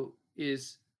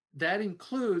 is that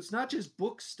includes not just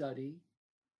book study,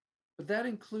 but that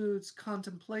includes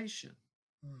contemplation,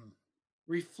 Mm.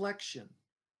 reflection,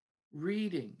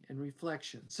 reading, and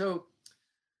reflection. So,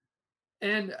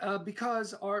 and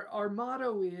because our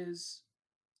motto is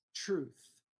truth.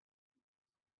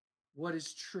 What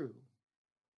is true?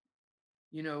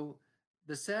 You know,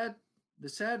 the sad the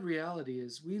sad reality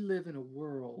is we live in a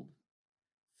world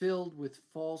filled with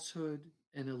falsehood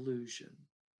and illusion.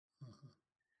 Mhm.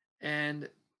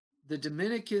 And the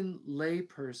Dominican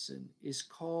layperson is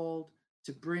called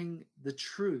to bring the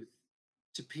truth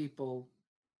to people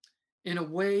in a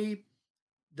way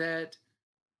that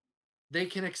they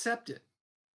can accept it.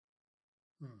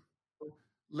 Mm.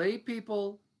 Lay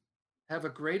people have a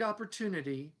great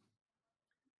opportunity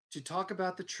to talk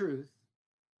about the truth,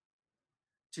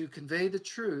 to convey the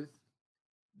truth,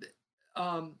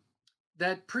 um,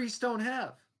 that priests don't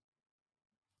have.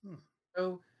 Mm.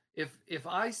 So if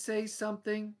I say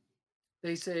something,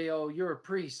 they say, "Oh, you're a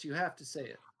priest. You have to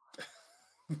say it."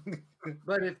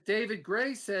 But if David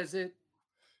Gray says it,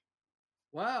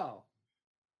 wow,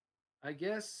 I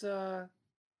guess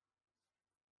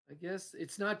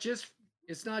it's not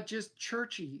just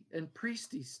churchy and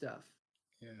priesty stuff.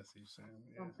 Yes, he's saying,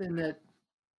 yeah. Something that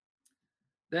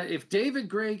if David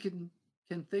Gray can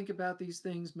think about these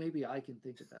things, maybe I can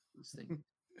think about these things.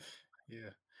 Yeah.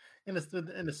 And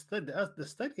the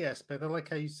study aspect, I like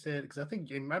how you said, because I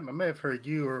think I may have heard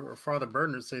you or Father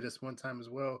Bernard say this one time as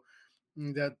well,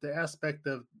 that the aspect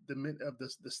of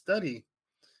the study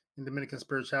in Dominican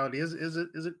spirituality it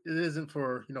isn't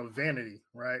for vanity,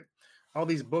 right? All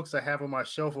these books I have on my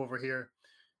shelf over here,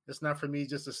 it's not for me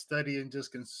just to study and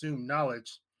just consume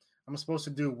knowledge. I'm supposed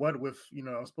to do what with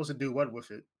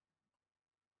it.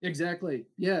 Exactly.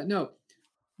 Yeah, no.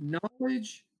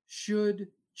 Knowledge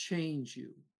should change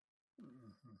you.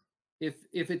 Mhm.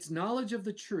 If it's knowledge of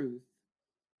the truth,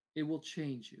 it will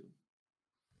change you.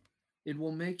 It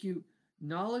will make you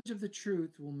Knowledge of the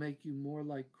truth will make you more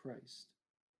like Christ.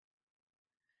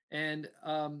 And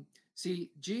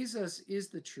see, Jesus is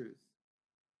the truth.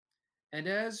 And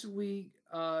as we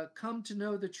come to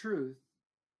know the truth,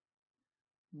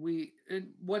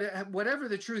 whatever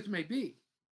the truth may be,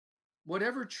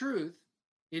 whatever truth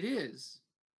it is,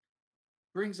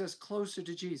 brings us closer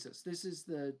to Jesus. This is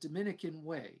the Dominican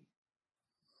way.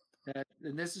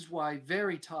 And this is why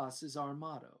Veritas is our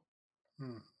motto.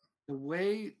 Hmm. The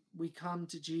way we come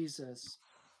to Jesus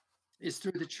is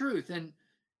through the truth. And,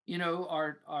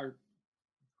 our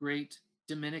great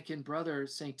Dominican brother,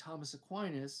 St. Thomas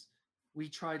Aquinas, we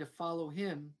try to follow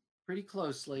him pretty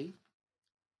closely.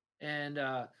 And,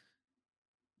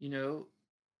 you know,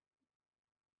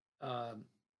 um,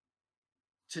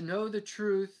 to know the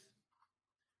truth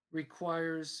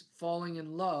requires falling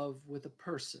in love with a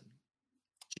person,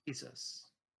 Jesus.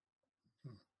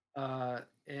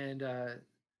 And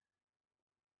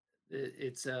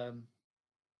it's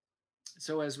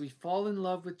so as we fall in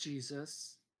love with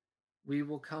Jesus, we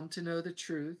will come to know the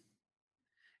truth.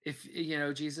 If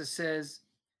Jesus says,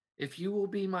 if you will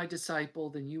be my disciple,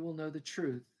 then you will know the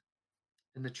truth,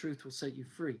 and the truth will set you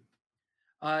free.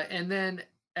 And then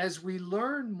as we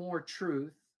learn more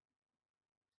truth,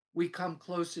 we come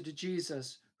closer to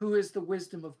Jesus, who is the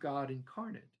wisdom of God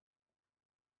incarnate.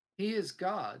 He is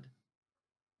God,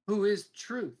 who is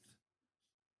truth.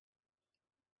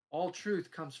 All truth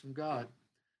comes from God.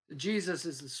 Jesus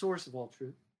is the source of all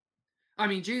truth. I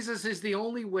mean, Jesus is the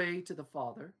only way to the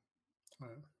Father.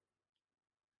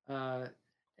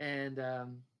 And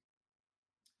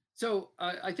so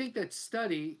I think that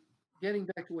study, getting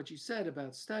back to what you said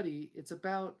about study, it's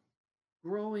about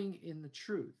growing in the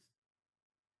truth.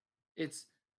 It's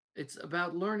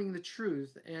about learning the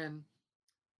truth, and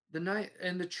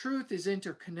the truth is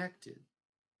interconnected.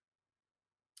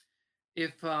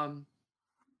 If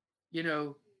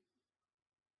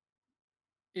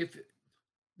if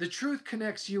the truth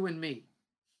connects you and me,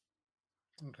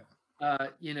 Okay.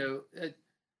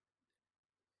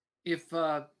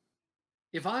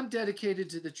 If I'm dedicated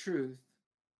to the truth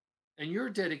and you're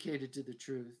dedicated to the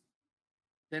truth,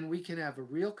 then we can have a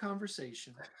real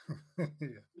conversation. Yeah.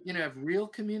 We can have real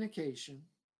communication.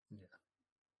 Yeah.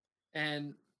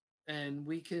 And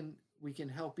we can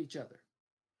help each other.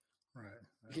 Right.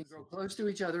 We can grow close to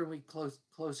each other, and we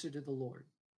closer to the Lord.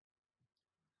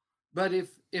 But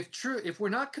if we're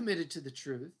not committed to the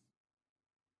truth,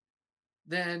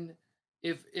 then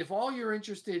if all you're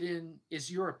interested in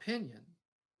is your opinion,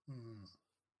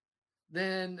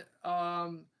 then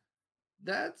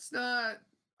that's not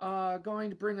going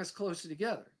to bring us closer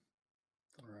together.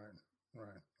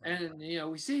 Right. And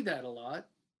we see that a lot.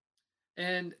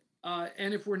 And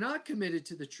if we're not committed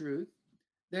to the truth,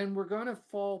 then we're going to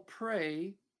fall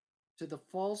prey to the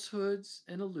falsehoods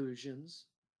and illusions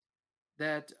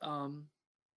that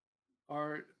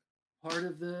are part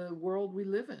of the world we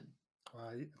live in.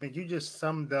 I think you just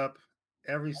summed up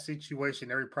every situation,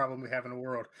 every problem we have in the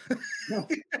world.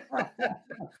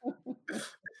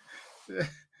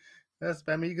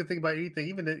 I mean, you can think about anything,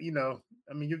 even that,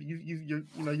 I mean,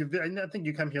 I think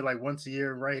you come here like once a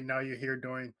year. Right now, you're here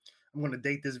during, I'm going to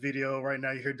date this video. Right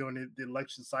now, you're here during the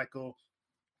election cycle,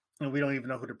 and we don't even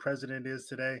know who the president is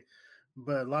today.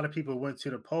 But a lot of people went to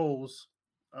the polls,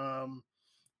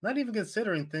 not even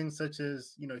considering things such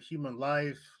as, human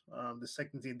life, the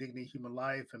sanctity and dignity of human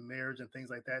life and marriage and things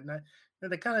like that. And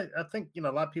they kind of, I think, a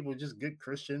lot of people are just good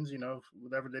Christians,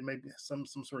 whatever they may be, some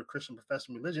sort of Christian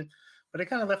professing religion, but they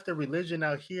kind of left their religion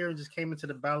out here and just came into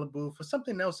the ballot booth for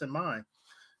something else in mind.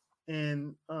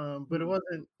 And, but it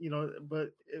wasn't,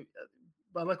 but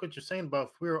I like what you're saying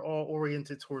about if we're all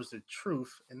oriented towards the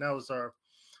truth, and that was our,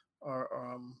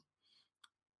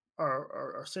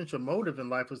 our central motive in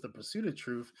life was the pursuit of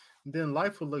truth, then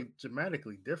life will look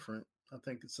dramatically different. I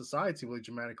think society will look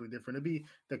dramatically different. It'd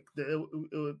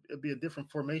be a different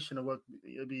formation of what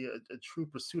it'd be a true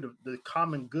pursuit of the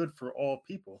common good for all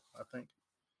people, I think.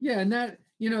 Yeah, and that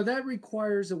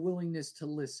requires a willingness to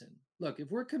listen. Look, if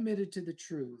we're committed to the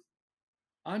truth,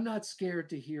 I'm not scared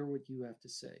to hear what you have to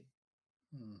say.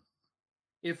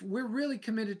 If we're really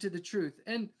committed to the truth,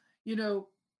 and the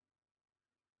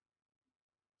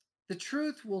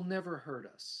truth will never hurt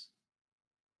us.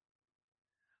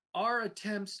 Our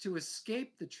attempts to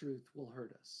escape the truth will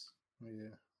hurt us.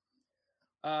 Yeah.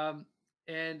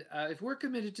 And if we're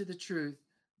committed to the truth,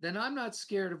 then I'm not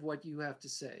scared of what you have to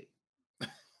say.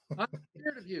 I'm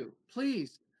scared of you,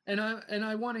 please. And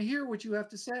I want to hear what you have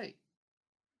to say.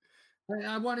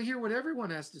 I want to hear what everyone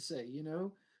has to say,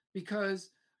 because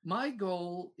my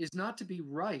goal is not to be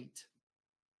right.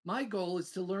 My goal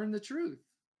is to learn the truth.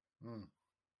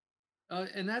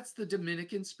 And that's the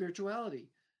Dominican spirituality.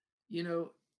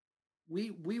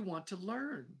 We want to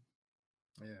learn.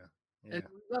 Yeah. And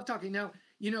we love talking now,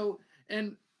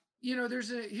 and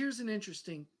here's an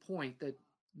interesting point that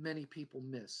many people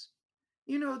miss.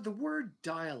 The word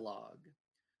dialogue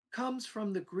comes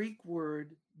from the Greek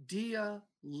word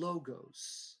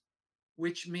dialogos,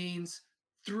 which means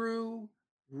through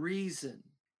reason.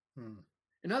 Hmm.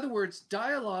 In other words,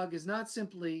 dialogue is not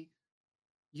simply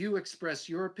you express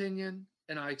your opinion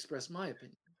and I express my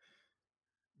opinion.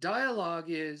 Dialogue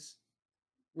is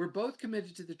we're both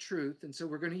committed to the truth, and so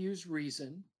we're going to use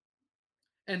reason.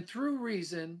 And through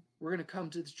reason, we're going to come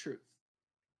to the truth.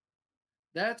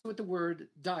 That's what the word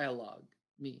dialogue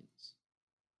means.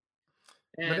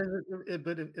 But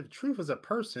And if truth is a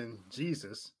person,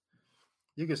 Jesus,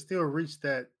 you can still reach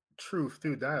that truth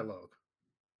through dialogue.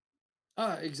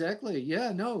 exactly.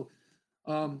 Yeah, no.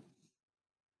 Um,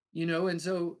 and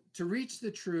so to reach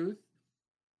the truth,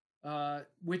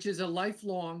 which is a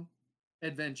lifelong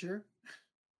adventure,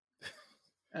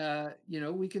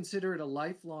 we consider it a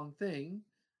lifelong thing,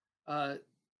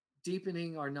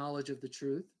 deepening our knowledge of the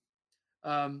truth.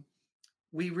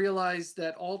 We realize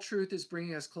that all truth is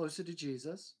bringing us closer to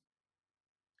Jesus.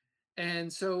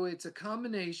 And so it's a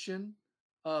combination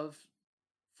of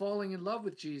falling in love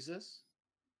with Jesus,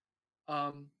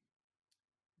 um,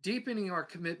 deepening our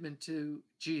commitment to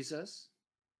Jesus,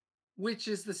 which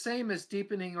is the same as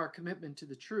deepening our commitment to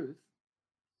the truth,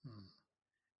 Hmm.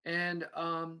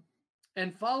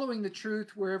 and following the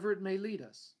truth wherever it may lead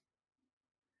us,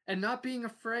 and not being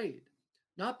afraid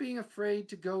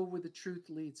to go where the truth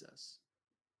leads us.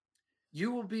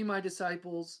 You will be my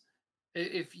disciples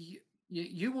if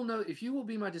you will know, if you will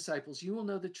be my disciples, you will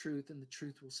know the truth, and the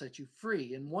truth will set you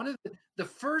free. And one of the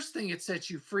first thing it sets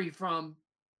you free from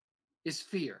is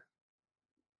fear.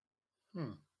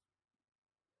 Hmm.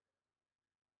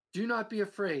 Do not be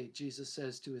afraid, Jesus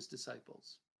says to his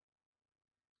disciples.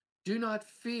 Do not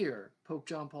fear, Pope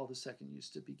John Paul II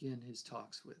used to begin his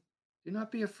talks with. Do not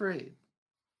be afraid.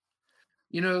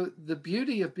 The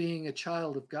beauty of being a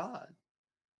child of God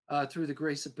through the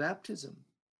grace of baptism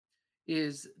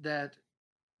is that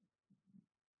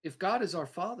if God is our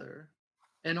Father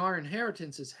and our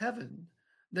inheritance is heaven,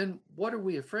 then what are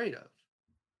we afraid of?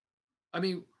 I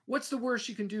mean, what's the worst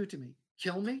you can do to me?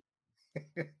 Kill me?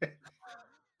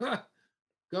 Go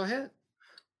ahead.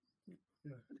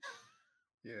 Yeah.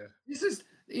 Yeah. This is,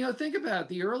 think about it.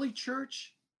 The early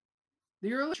church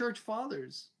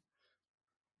fathers,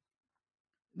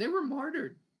 they were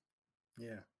martyred.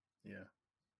 Yeah. Yeah.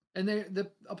 And the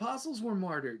apostles were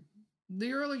martyred.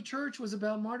 The early church was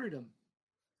about martyrdom.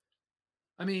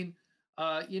 I mean,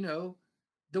 the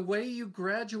way you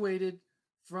graduated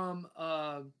from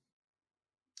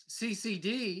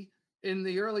CCD in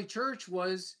the early church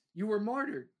was you were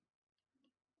martyred.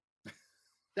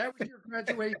 That was your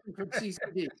graduation from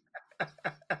CCD.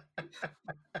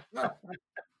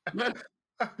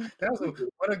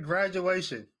 What a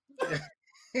graduation.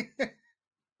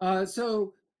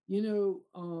 So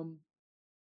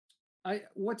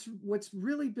what's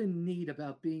really been neat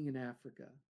about being in Africa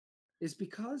is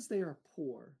because they are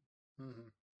poor. Mm-hmm.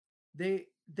 They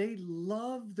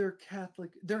love their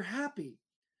Catholic. They're happy.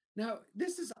 Now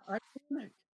this is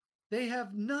ironic. They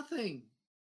have nothing,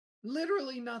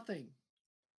 literally nothing,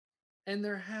 and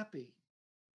they're happy.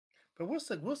 But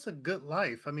what's a good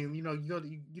life? I mean, you go to,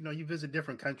 you visit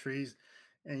different countries,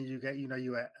 and you get,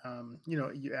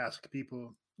 you ask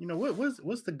people,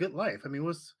 what's the good life? I mean,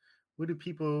 what do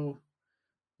people,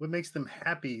 what makes them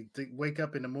happy to wake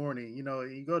up in the morning? You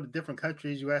go to different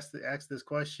countries, you ask this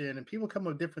question, and people come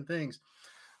up with different things.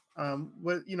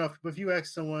 If you ask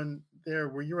someone there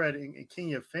where you're at in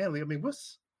Kenya, family, I mean,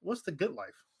 what's the good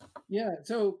life? Yeah.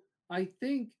 So I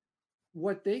think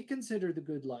what they consider the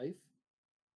good life,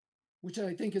 which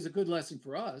I think is a good lesson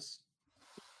for us,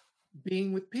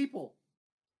 being with people.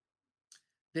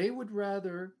 They would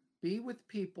rather be with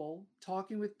people,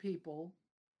 talking with people,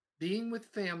 being with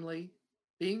family,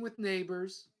 being with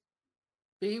neighbors,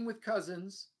 being with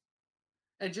cousins,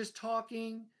 and just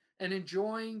talking and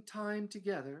enjoying time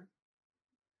together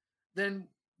than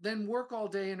work all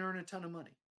day and earn a ton of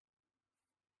money.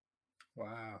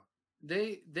 Wow.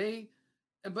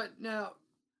 But now,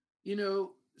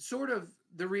 sort of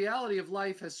the reality of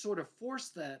life has sort of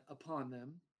forced that upon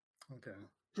them. Okay.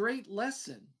 Great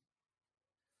lesson,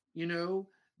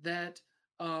 that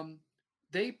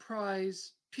they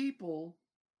prize people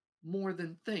more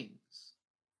than things.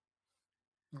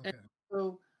 Okay. And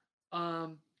so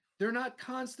they're not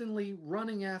constantly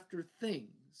running after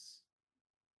things.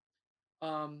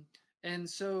 And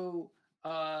so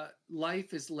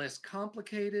life is less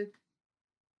complicated.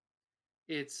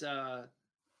 It's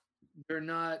they're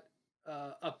not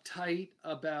uptight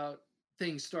about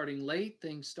things starting late.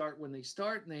 Things start when they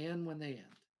start and they end when they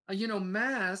end.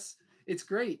 Mass, it's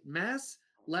great. Mass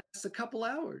lasts a couple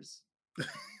hours.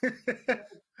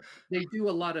 They do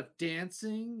a lot of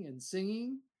dancing and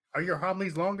singing. Are your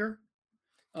homilies longer?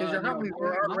 Because your No, homilies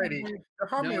were already your no,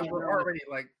 homilies were no, already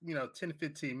like 10,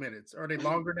 15 minutes. Are they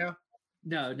longer now?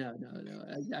 no.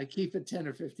 I keep it 10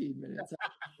 or 15 minutes.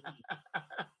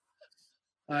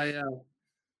 I,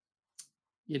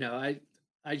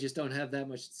 I just don't have that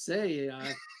much to say.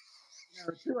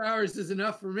 2 hours is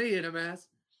enough for me in a mass.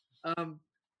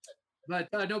 But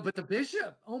no, but the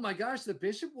bishop, oh my gosh, the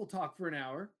bishop will talk for an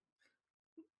hour.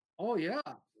 Oh yeah.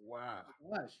 Wow.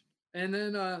 Oh, gosh. And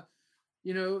then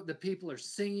the people are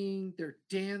singing, they're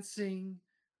dancing.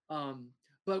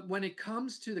 But when it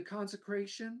comes to the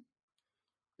consecration,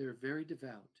 they're very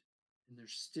devout and they're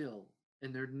still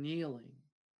and they're kneeling.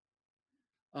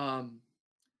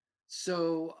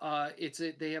 So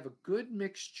they have a good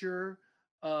mixture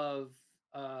of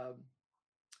um,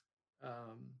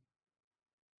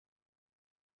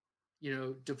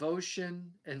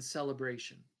 devotion and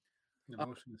celebration.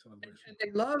 Devotion and celebration. And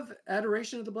they love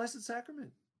adoration of the Blessed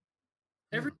Sacrament.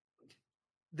 Every week,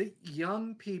 the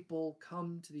young people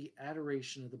come to the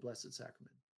adoration of the Blessed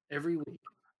Sacrament every week.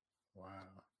 Wow.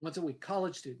 Once a week,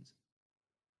 college students.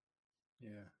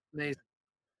 Yeah. Amazing.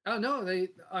 Oh no, they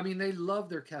love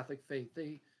their Catholic faith.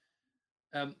 They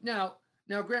now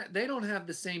grant they don't have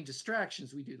the same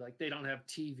distractions we do. Like they don't have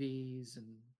TVs and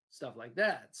stuff like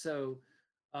that. So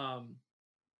a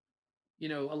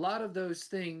lot of those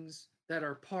things that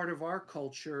are part of our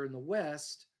culture in the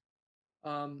West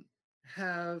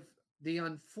have the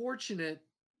unfortunate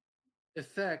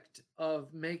effect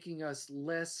of making us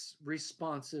less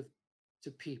responsive to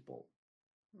people.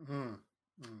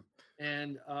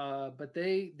 And but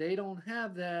they don't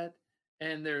have that,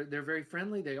 and they're very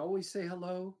friendly. They always say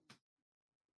hello.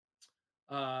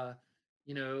 They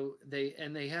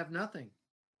have nothing.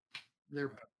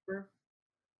 They're poor,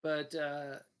 but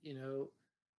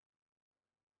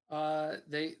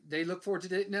they look forward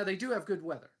to it. Now they do have good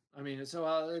weather. I mean,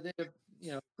 so they have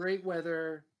great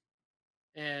weather,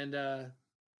 and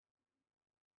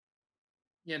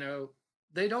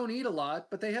they don't eat a lot,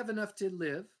 but they have enough to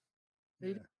live. They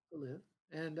need to live,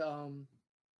 and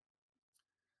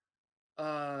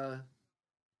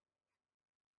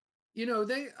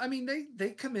they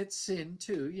commit sin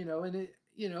too, and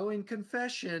in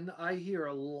confession, I hear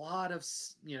a lot of,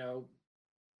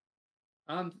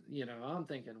 I'm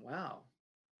thinking, wow,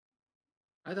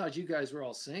 I thought you guys were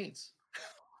all saints.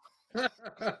 They're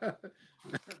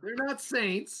not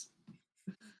saints.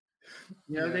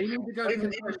 They need to go to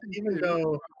confession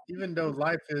even though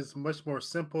life is much more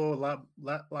simple, a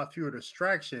lot fewer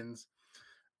distractions,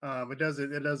 it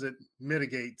doesn't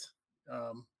mitigate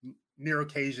near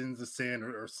occasions of sin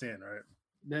or sin, right?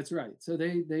 That's right. So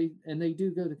they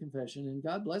do go to confession, and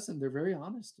God bless them. They're very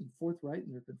honest and forthright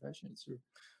in their confessions.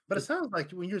 But it sounds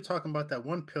like when you're talking about that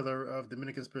one pillar of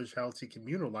Dominican spirituality,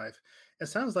 communal life, it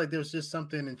sounds like there's just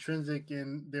something intrinsic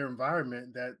in their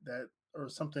environment that or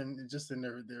something just in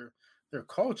their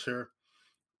culture,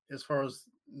 as far as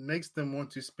makes them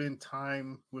want to spend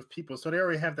time with people. So they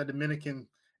already have that Dominican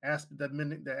aspect,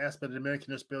 the aspect of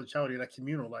Dominican spirituality, that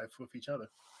communal life with each other.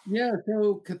 Yeah.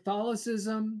 So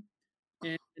Catholicism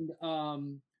and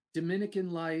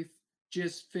Dominican life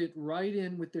just fit right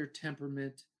in with their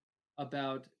temperament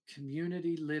about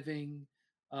community living,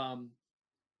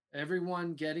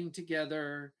 everyone getting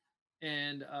together,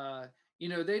 and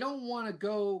they don't want to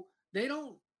go. They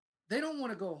don't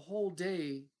want to go a whole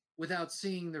day without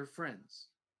seeing their friends.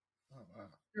 Oh, wow.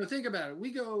 Think about it.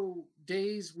 We go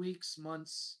days, weeks,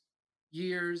 months,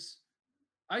 years.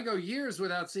 I go years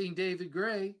without seeing David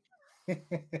Gray.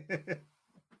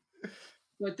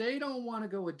 But they don't want to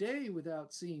go a day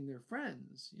without seeing their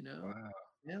friends, Wow.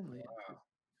 family.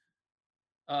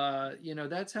 Wow.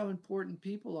 That's how important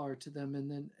people are to them.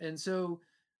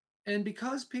 And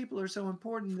because people are so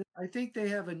important, I think they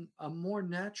have a more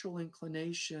natural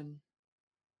inclination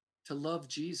to love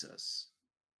Jesus.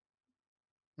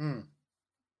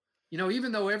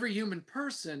 Even though every human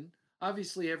person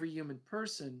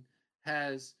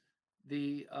has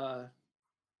the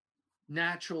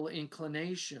natural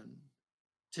inclination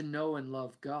to know and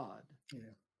love God.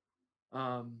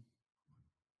 Yeah.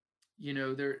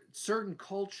 There certain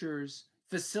cultures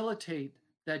facilitate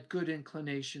that good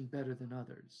inclination better than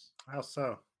others. How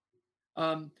so?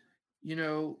 For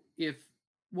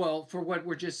what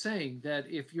we're just saying, that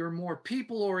if you're more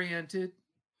people oriented,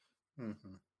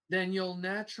 then you'll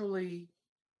naturally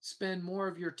spend more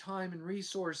of your time and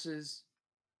resources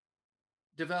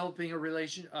developing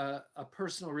a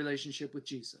personal relationship with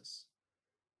Jesus.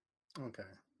 Okay.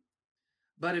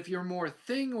 But if you're more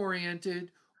thing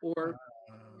oriented, or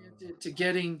oriented to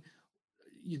getting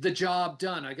the job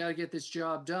done. I got to get this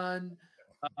job done.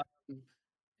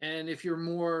 And if you're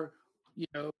more,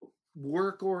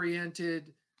 work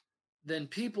oriented than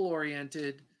people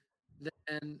oriented,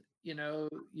 then,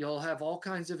 you'll have all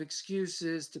kinds of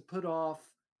excuses to put off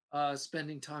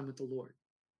spending time with the Lord.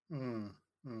 I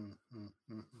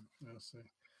see.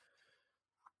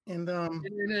 And then,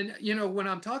 when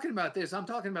I'm talking about this, I'm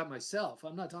talking about myself.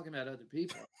 I'm not talking about other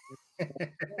people.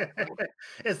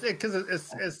 it's because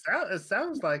it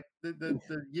sounds like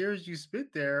the years you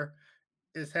spent there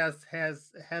has had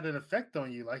an effect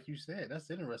on you, like you said. That's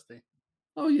interesting.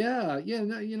 Oh yeah, yeah.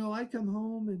 No, I come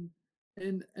home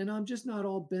and I'm just not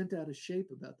all bent out of shape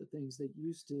about the things that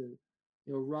used to,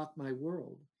 rock my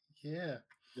world. Yeah.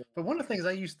 But one of the things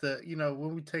I used to,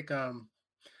 when we take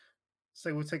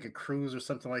say we take a cruise or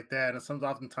something like that, and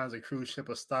oftentimes a cruise ship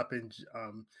will stop in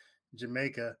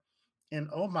Jamaica, and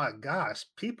oh my gosh,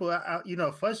 people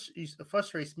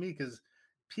frustrates me because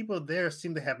people there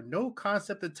seem to have no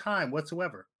concept of time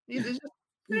whatsoever. It's just,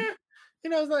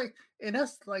 it's like, and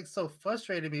that's like so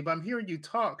frustrating me. But I'm hearing you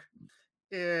talk,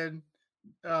 and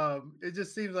it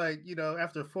just seems like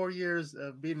after 4 years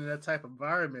of being in that type of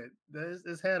environment,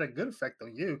 it's had a good effect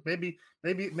on you. Maybe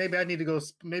I need to go.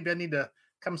 Maybe I need to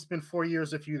come spend 4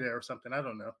 years with you there or something. I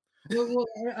don't know. Well,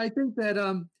 I think that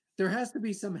there has to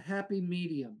be some happy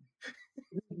medium.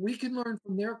 We can learn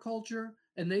from their culture,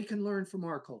 and they can learn from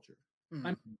our culture.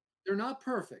 They're not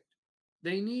perfect.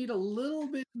 They need a little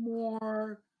bit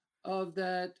more of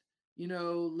that.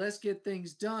 Let's get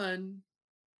things done,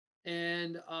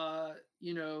 and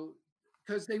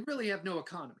because they really have no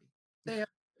economy. They have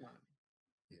no economy.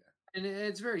 And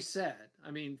it's very sad. I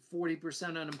mean,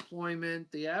 40%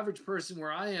 unemployment. The average person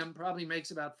where I am probably makes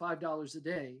about $5 a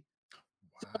day.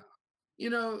 Wow.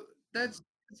 So, that's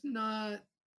not,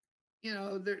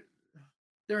 there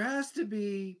has to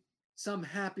be some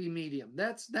happy medium.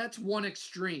 That's one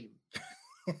extreme.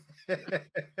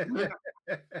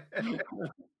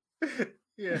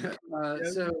 Yeah.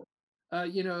 So, I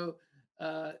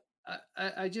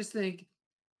just think,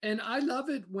 and I love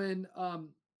it when,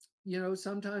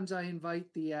 sometimes I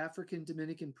invite the African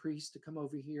Dominican priest to come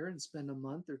over here and spend a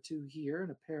month or two here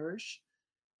in a parish.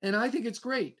 And I think it's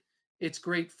great. It's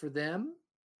great for them.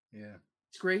 Yeah.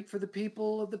 It's great for the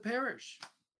people of the parish.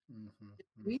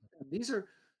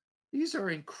 These are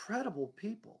incredible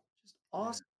people, just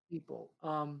awesome people.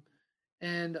 I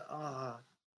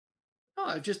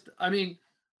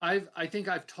think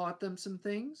I've taught them some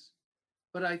things,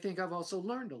 but I think I've also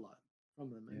learned a lot from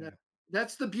them. And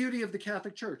that's the beauty of the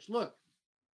Catholic Church. Look,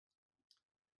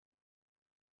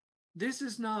 this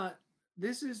is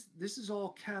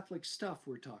all Catholic stuff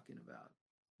we're talking about.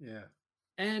 Yeah.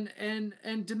 And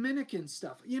Dominican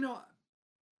stuff.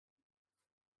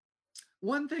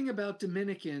 One thing about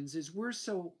Dominicans is we're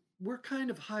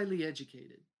kind of highly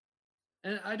educated.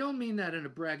 And I don't mean that in a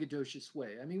braggadocious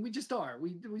way. I mean, we just are.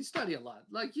 We study a lot.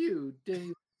 Like you,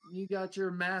 Dave, you got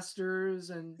your masters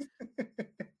and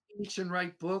teach and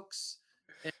write books.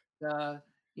 And,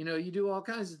 you do all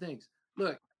kinds of things.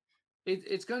 Look,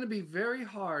 it's going to be very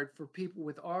hard for people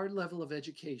with our level of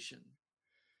education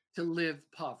to live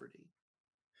poverty.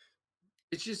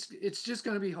 It's just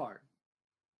going to be hard.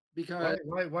 Because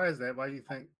why is that? Why do you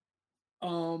think?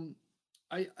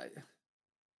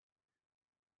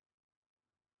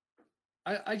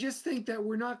 I just think that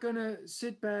we're not going to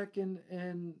sit back and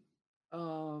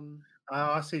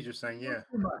I see what you're saying. Yeah.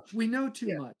 We know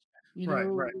too much.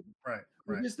 Right.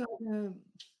 We're just not going to.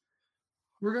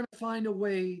 We're going to find a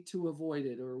way to avoid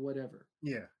it or whatever.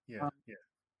 Yeah.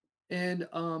 And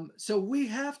so we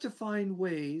have to find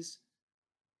ways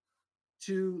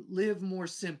to live more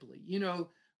simply.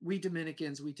 We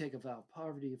Dominicans, we take a vow of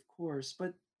poverty, of course,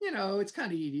 but it's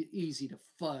kind of easy to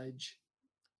fudge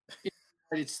in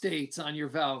the United States on your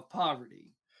vow of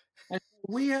poverty. And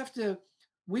we have to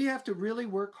really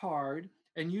work hard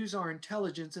and use our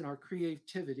intelligence and our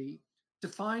creativity to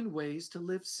find ways to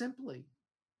live simply.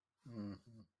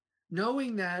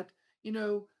 Knowing that,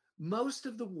 most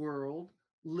of the world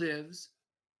lives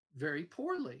very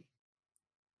poorly.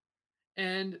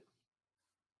 And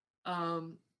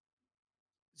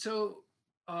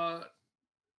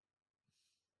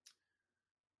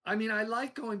I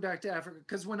like going back to Africa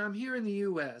because when I'm here in the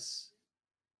U.S.,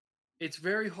 it's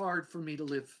very hard for me to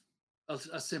live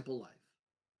a simple life.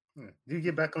 Do you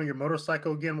get back on your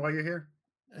motorcycle again while you're here?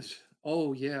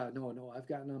 Oh, yeah. No, I've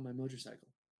gotten on my motorcycle.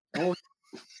 Oh,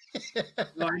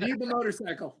 no, I need the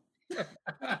motorcycle.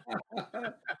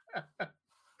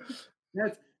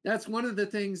 That's one of the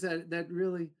things that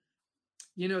really,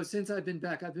 since I've been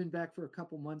back for a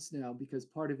couple months now because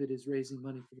part of it is raising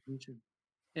money for the mission.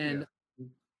 Yeah. And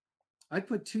I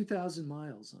put 2,000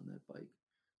 miles on that bike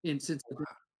since I've been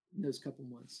in those couple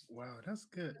months. Wow, that's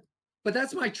good. But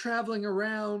that's my traveling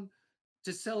around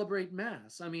to celebrate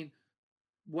Mass. I mean,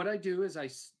 what I do is I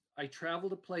travel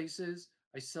to places,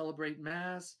 I celebrate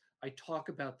Mass, I talk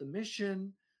about the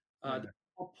mission. That's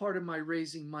all part of my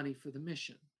raising money for the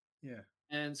mission. Yeah.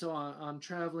 And so I'm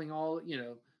traveling all,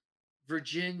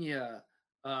 Virginia,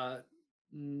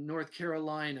 North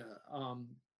Carolina,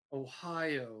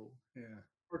 Ohio, Yeah.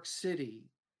 New York City.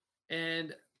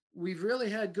 And we've really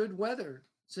had good weather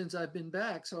since I've been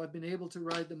back. So I've been able to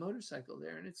ride the motorcycle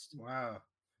there. And Wow.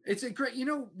 it's a great,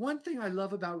 one thing I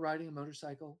love about riding a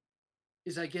motorcycle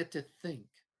is I get to think.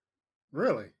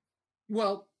 Really?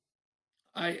 Well,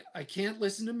 I can't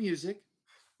listen to music.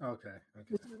 Okay.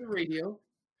 Listen to the radio.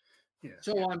 Yeah.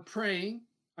 So I'm praying.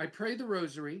 I pray the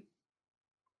rosary.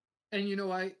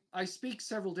 And I speak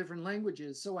several different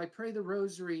languages, so I pray the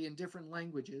rosary in different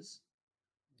languages.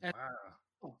 And,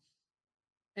 Wow.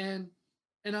 and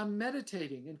I'm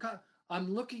meditating and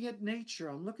I'm looking at nature.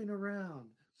 I'm looking around.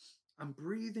 I'm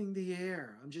breathing the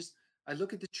air. I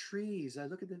look at the trees. I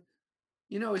look at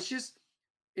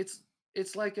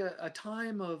it's like a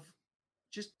time of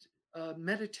just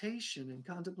meditation and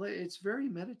contemplation. It's very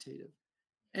meditative.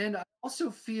 And I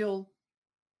also feel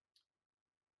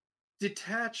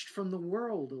detached from the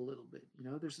world a little bit.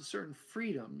 There's a certain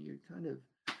freedom. You kind of,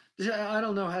 I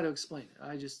don't know how to explain it.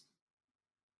 I just,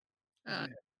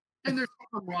 and there's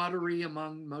camaraderie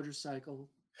among motorcycle.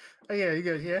 Oh, yeah, you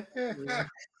go, yeah.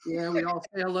 Yeah, we all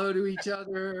say hello to each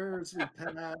other as we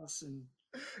pass, and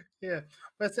yeah.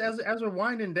 But as we're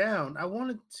winding down, I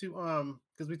wanted to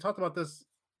because we talked about this,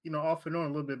 off and on a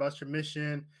little bit about your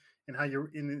mission and how you're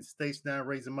in the States now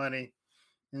raising money.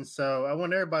 And so I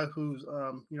want everybody who's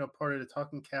part of the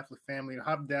Talking Catholic family to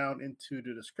hop down into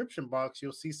the description box.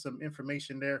 You'll see some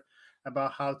information there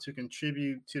about how to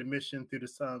contribute to the mission through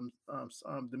the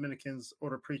Dominicans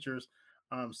Order Preachers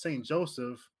St.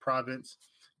 Joseph province.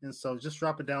 And so just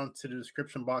drop it down to the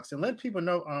description box and let people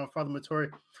know, Father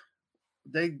Maturi,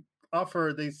 they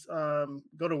offer these go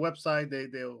to the website,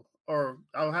 or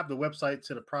I'll have the website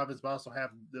to the province, but I also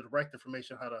have the direct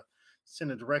information how to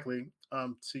send it directly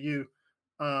to you.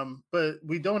 But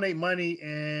we donate money,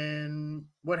 and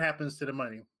what happens to the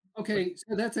money? Okay,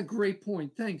 so that's a great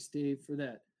point. Thanks, Dave, for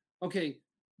that. Okay,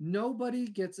 nobody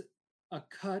gets a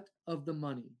cut of the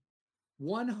money.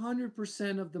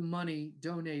 100% of the money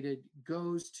donated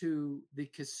goes to the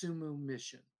Kisumu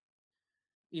mission.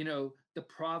 The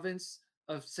province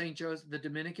of St. Joseph, the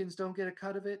Dominicans don't get a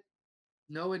cut of it.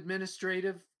 No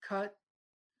administrative cut.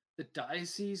 The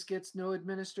diocese gets no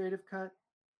administrative cut.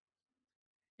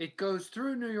 It goes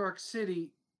through New York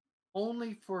City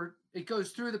it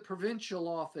goes through the provincial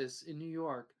office in New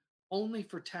York only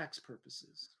for tax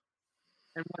purposes.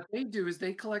 And what they do is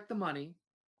they collect the money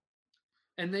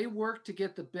and they work to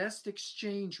get the best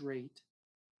exchange rate.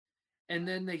 And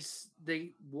then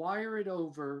they wire it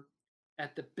over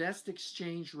at the best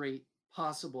exchange rate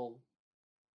possible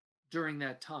during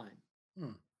that time.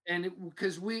 And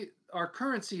because our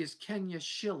currency is Kenya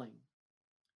shilling,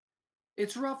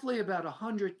 it's roughly about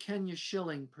 100 Kenya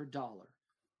shilling per dollar.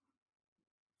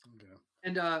 Okay.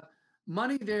 And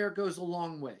money there goes a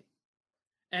long way.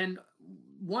 And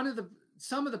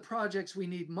some of the projects we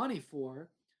need money for,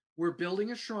 we're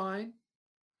building a shrine,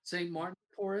 St. Martin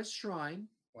de Porres Shrine.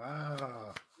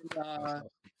 Wow. And,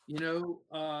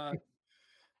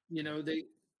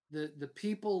 the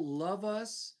people love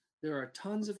us. There are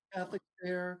tons of Catholics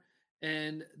there,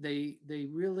 and they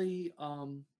really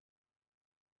want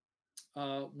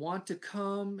to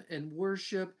come and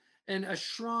worship. And a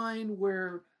shrine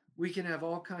where we can have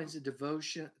all kinds of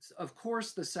devotions. Of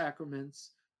course, the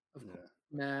sacraments, of course,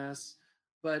 Mass,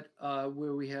 but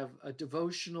where we have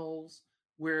devotionals,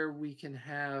 where we can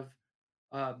have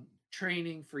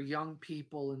training for young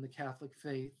people in the Catholic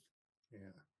faith. Yeah.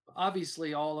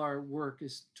 Obviously, all our work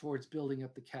is towards building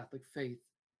up the Catholic faith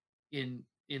in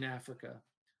Africa.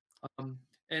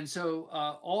 And so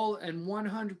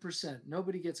 100%,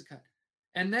 nobody gets a cut.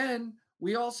 And then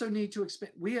we also need to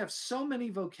expand. We have so many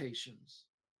vocations.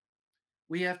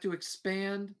 We have to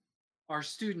expand our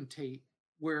student tape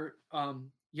where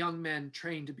young men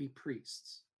train to be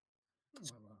priests.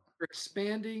 So we're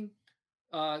expanding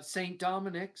St.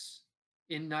 Dominic's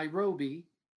in Nairobi,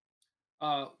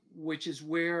 which is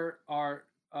where our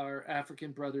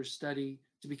African brothers study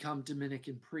to become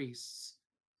Dominican priests.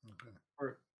 Okay.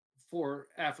 For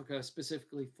Africa,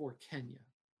 specifically for Kenya.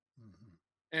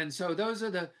 And so those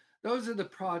are the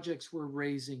projects we're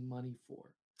raising money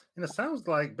for. And it sounds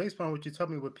like, based on what you told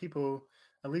me, what people,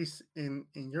 at least in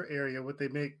your area, what they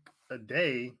make a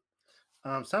day,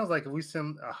 sounds like if we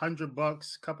send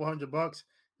 $100, couple $100,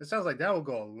 it sounds like that will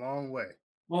go a long way.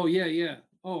 Oh yeah, yeah.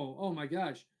 Oh my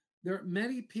gosh. There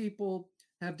many people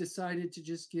have decided to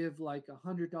just give like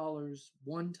 $100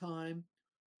 one time.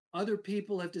 Other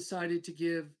people have decided to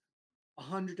give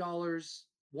 $100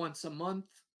 once a month.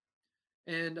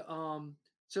 And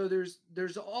so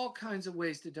there's all kinds of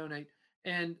ways to donate.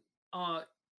 And uh,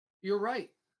 you're right.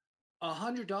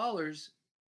 $100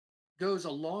 goes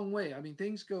a long way. I mean,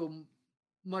 things go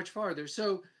much farther.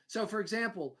 So for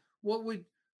example, what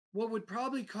would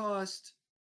probably cost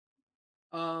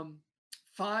um,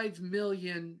 5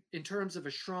 million in terms of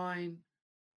a shrine?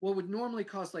 What would normally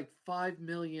cost like 5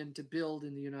 million to build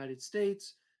in the United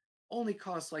States only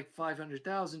costs like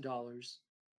 $500,000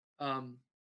 um,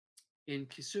 in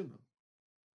Kisumu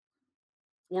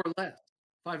or less,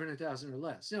 500,000 or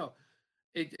less. No,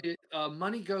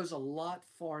 money goes a lot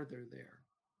farther there.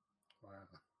 Wow.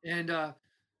 And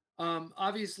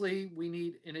obviously, we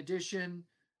need, in addition,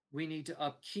 we need to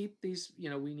upkeep these,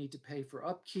 we need to pay for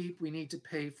upkeep. We need to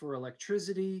pay for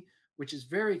electricity, which is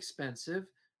very expensive.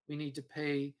 We need to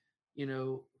pay,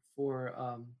 for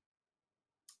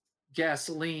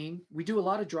gasoline. We do a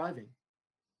lot of driving,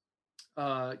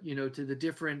 to the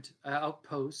different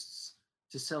outposts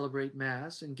to celebrate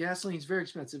Mass. And gasoline's very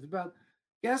expensive.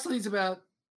 Gasoline's about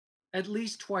at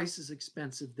least twice as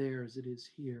expensive there as it is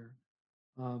here.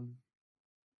 Um,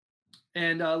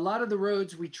 And a lot of the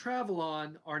roads we travel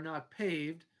on are not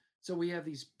paved. So we have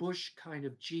these bush kind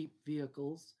of Jeep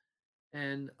vehicles.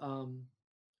 And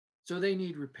so they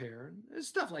need repair and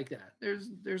stuff like that.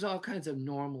 There's all kinds of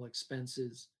normal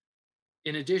expenses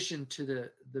in addition to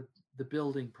the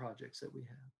building projects that we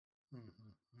have. Mm-hmm.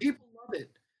 People love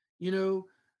it. You know,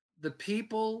 the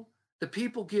people the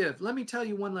people give. Let me tell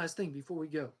you one last thing before we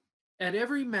go. At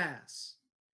every mass,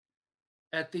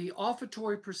 at the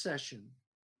offertory procession,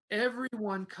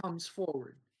 everyone comes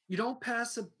forward. You don't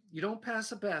pass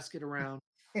a basket around.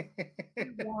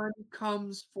 Everyone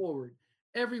comes forward.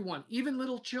 Everyone, even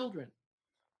little children.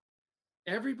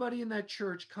 Everybody in that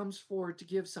church comes forward to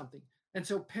give something. And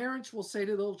so parents will say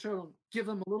to the little children, give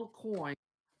them a little coin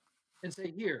and say,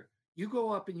 here, you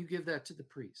go up and you give that to the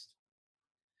priest.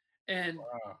 And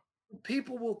Wow.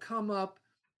 people will come up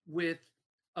with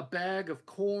a bag of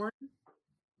corn,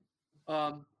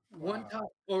 one Wow. time,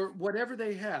 or whatever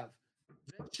they have,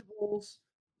 vegetables,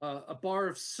 a bar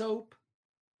of soap.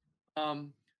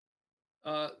 Um,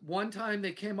 one time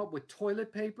they came up with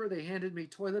toilet paper. They handed me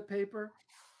toilet paper.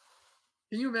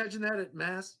 Can you imagine that at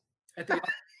mass? At the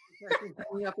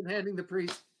coming up and handing the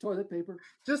priest toilet paper.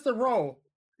 Just a roll.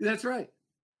 That's right.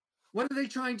 What are they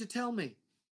trying to tell me?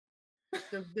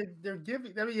 They're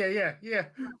giving. I mean, yeah.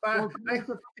 Or bags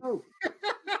of soap.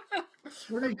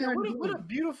 What are they trying to What do?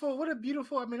 a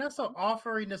beautiful. I mean, that's how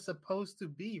offering is supposed to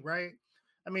be, right?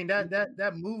 I mean,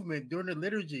 that movement during the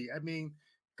liturgy. I mean,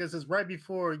 because it's right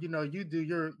before you do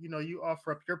your you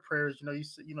offer up your prayers.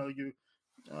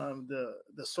 The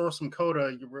sourcem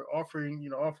coda, you were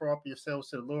offering, offer up yourselves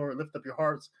to the Lord, lift up your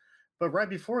hearts. But right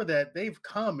before that, they've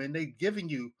come and they've given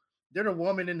you, they're the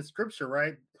woman in the scripture,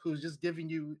 right? Who's just giving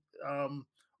you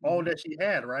all that she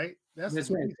had, right? That's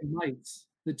That's right. amazing. The mites,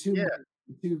 the two Yeah. mites,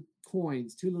 the two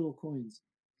coins, two little coins.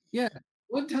 Yeah.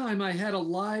 One time I had a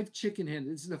live chicken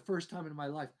handed. This is the first time in my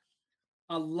life.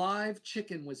 A live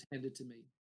chicken was handed to me.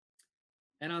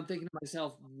 And I'm thinking to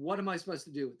myself, what am I supposed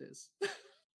to do with this?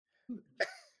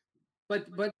 But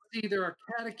see, there are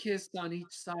catechists on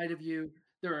each side of you.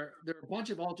 There are a bunch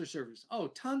of altar servers. Oh,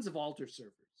 tons of altar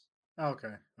servers.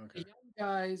 Okay. The Okay. young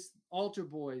guys, altar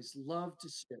boys, love to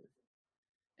serve.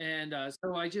 And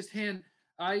so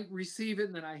I receive it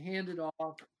and then I hand it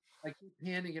off. I keep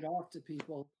handing it off to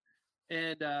people.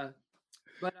 And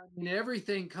but I mean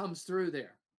everything comes through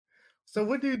there. So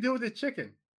what do you do with the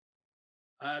chicken?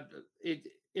 Uh, it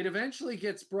eventually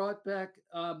gets brought back.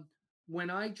 When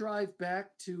I drive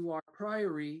back to our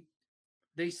priory,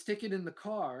 they stick it in the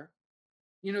car.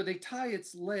 They tie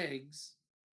its legs,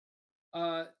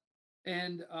 uh,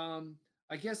 and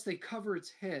I guess they cover its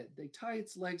head. They tie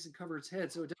its legs and cover its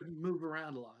head so it doesn't move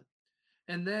around a lot.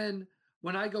 And then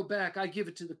when I go back, I give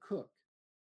it to the cook,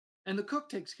 and the cook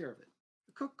takes care of it.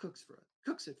 The cook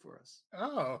cooks it for us.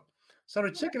 Oh, so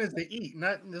the chicken is to eat,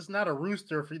 not it's not a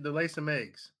rooster for you to lay some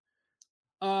eggs.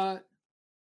 Uh,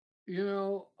 you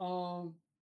know,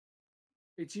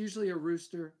 it's usually a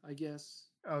rooster, I guess,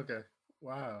 Okay.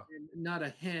 Wow. and not a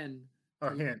hen.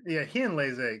 Oh, hen. Yeah, hen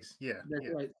lays eggs. Yeah. That's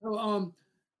Yeah. right. So,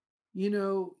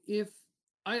 if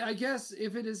I guess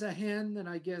if it is a hen, then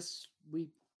I guess we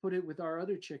put it with our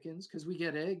other chickens because we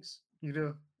get eggs. You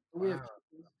do? We have Wow.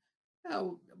 chickens.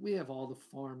 Oh, we have all the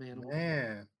farm animals,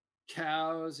 Man.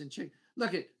 cows and chickens.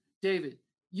 Look at David.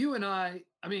 You and I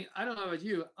mean, I don't know about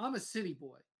you. I'm a city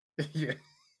boy. Yeah.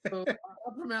 So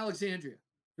I'm from Alexandria,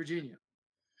 Virginia.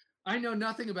 I know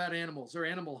nothing about animals or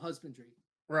animal husbandry.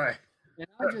 Right. And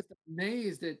I'm just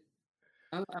amazed at,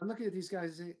 I'm looking at these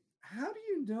guys and say, how do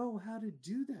you know how to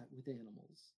do that with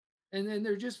animals? And then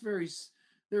they're just very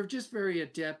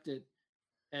adept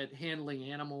at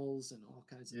handling animals and all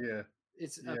kinds of Yeah.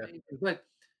 It's Yeah. amazing.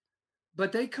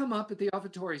 But they come up at the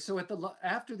offertory. So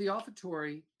after the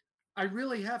offertory, I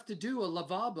really have to do a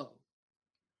lavabo.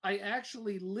 I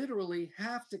actually literally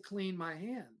have to clean my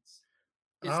hands.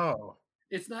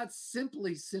 It's not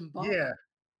simply symbolic. Yeah.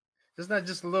 It's not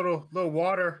just a little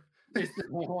water.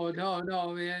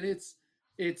 No, man. It's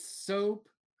soap.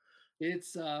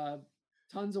 It's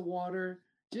tons of water.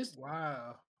 Just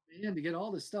Wow. man, to get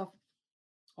all the stuff,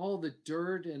 all the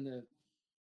dirt and the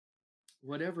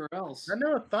whatever else. I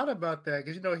never thought about that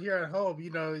because here at home,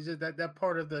 it's just that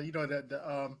part of the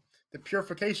the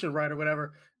purification rite or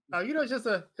whatever. It's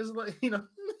like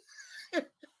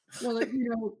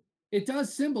Well, it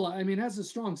does symbolize. I mean, it has a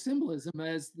strong symbolism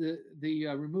as the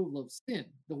removal of sin,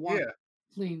 the wash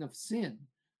clean of sin.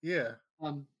 Yeah.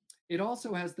 It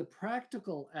also has the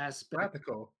practical aspect.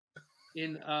 Practical.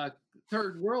 In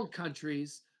third world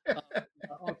countries,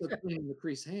 also cleaning the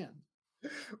priest's hand.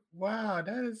 Wow,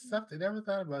 that is something. Never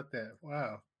thought about that.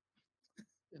 Wow.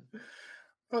 Yeah.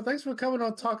 Well, thanks for coming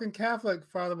on Talking Catholic,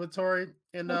 Father Maturi.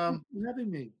 And thanks for having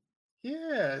me.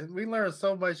 Yeah, we learned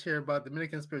so much here about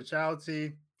Dominican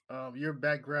spirituality, your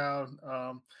background,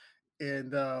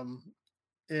 and I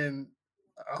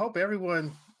hope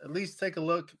everyone at least take a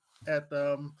look at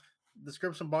the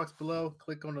description box below.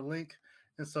 Click on the link,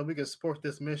 and so we can support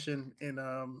this mission in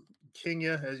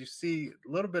Kenya. As you see,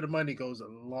 a little bit of money goes a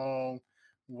long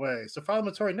way. So, Father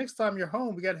Maturi, next time you're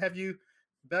home, we got to have you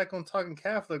back on Talking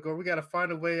Catholic, or we got to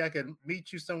find a way I can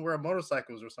meet you somewhere on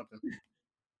motorcycles or something.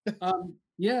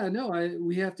 Yeah, no,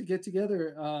 we have to get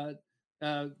together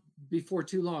before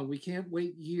too long. We can't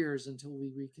wait years until we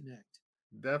reconnect.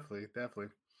 Definitely.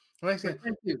 Well,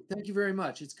 thank you very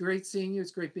much. It's great seeing you.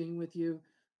 It's great being with you.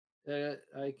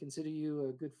 I consider you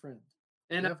a good friend.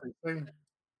 And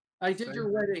I did your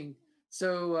wedding,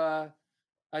 so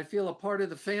I feel a part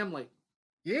of the family.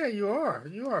 Yeah, you are.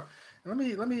 Let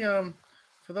me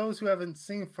for those who haven't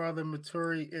seen Father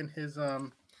Maturi in his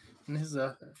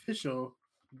official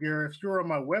gear, if you're on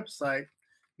my website,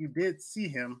 you did see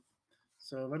him.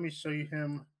 So let me show you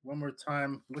him one more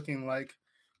time, looking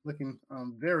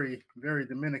very, very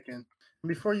Dominican. And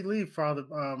before you leave, Father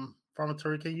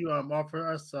Maturi, can you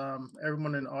offer us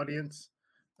everyone in the audience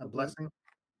a blessing?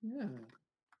 Yeah.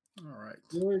 All right.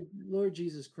 Lord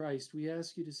Jesus Christ, we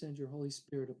ask you to send your Holy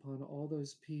Spirit upon all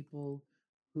those people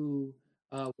who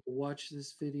will watch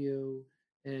this video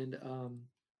and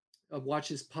watch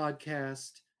this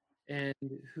podcast and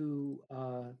who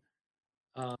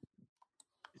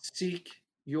seek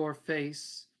your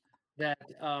face, that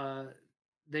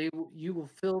you will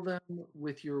fill them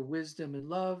with your wisdom and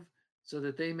love so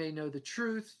that they may know the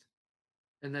truth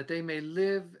and that they may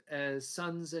live as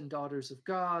sons and daughters of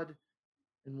God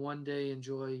and one day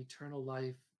enjoy eternal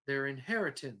life, their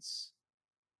inheritance,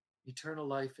 eternal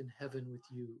life in heaven with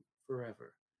you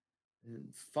forever.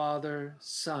 And Father,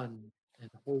 Son,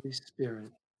 and Holy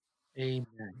Spirit.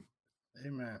 Amen.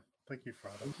 Amen. Thank you,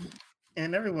 Father.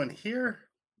 And everyone, here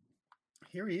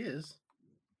he is.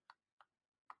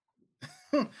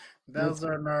 That was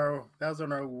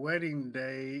on our wedding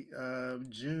day of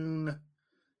June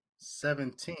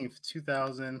 17th,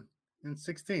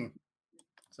 2016.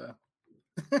 So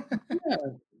yeah,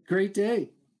 great day.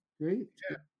 Great.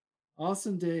 Yeah.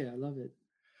 Awesome day. I love it.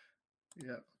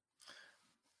 Yeah.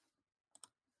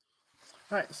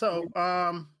 All right. So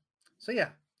yeah.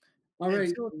 All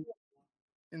right.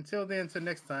 Until then, until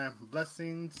next time,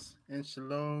 blessings and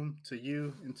shalom to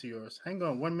you and to yours. Hang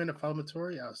on 1 minute, Father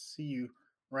Maturi. I'll see you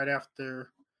right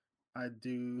after I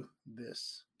do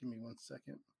this. Give me 1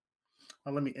 second.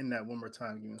 Let me end that one more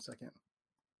time. Give me 1 second.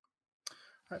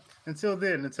 All right. Until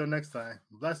then, until next time,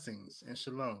 blessings and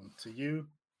shalom to you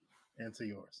and to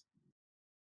yours.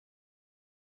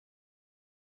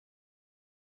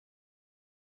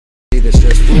 This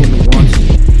just fooled me once.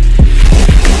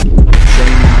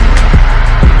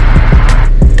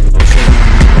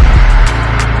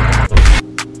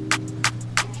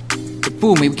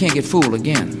 Fool me, we can't get fooled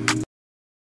again.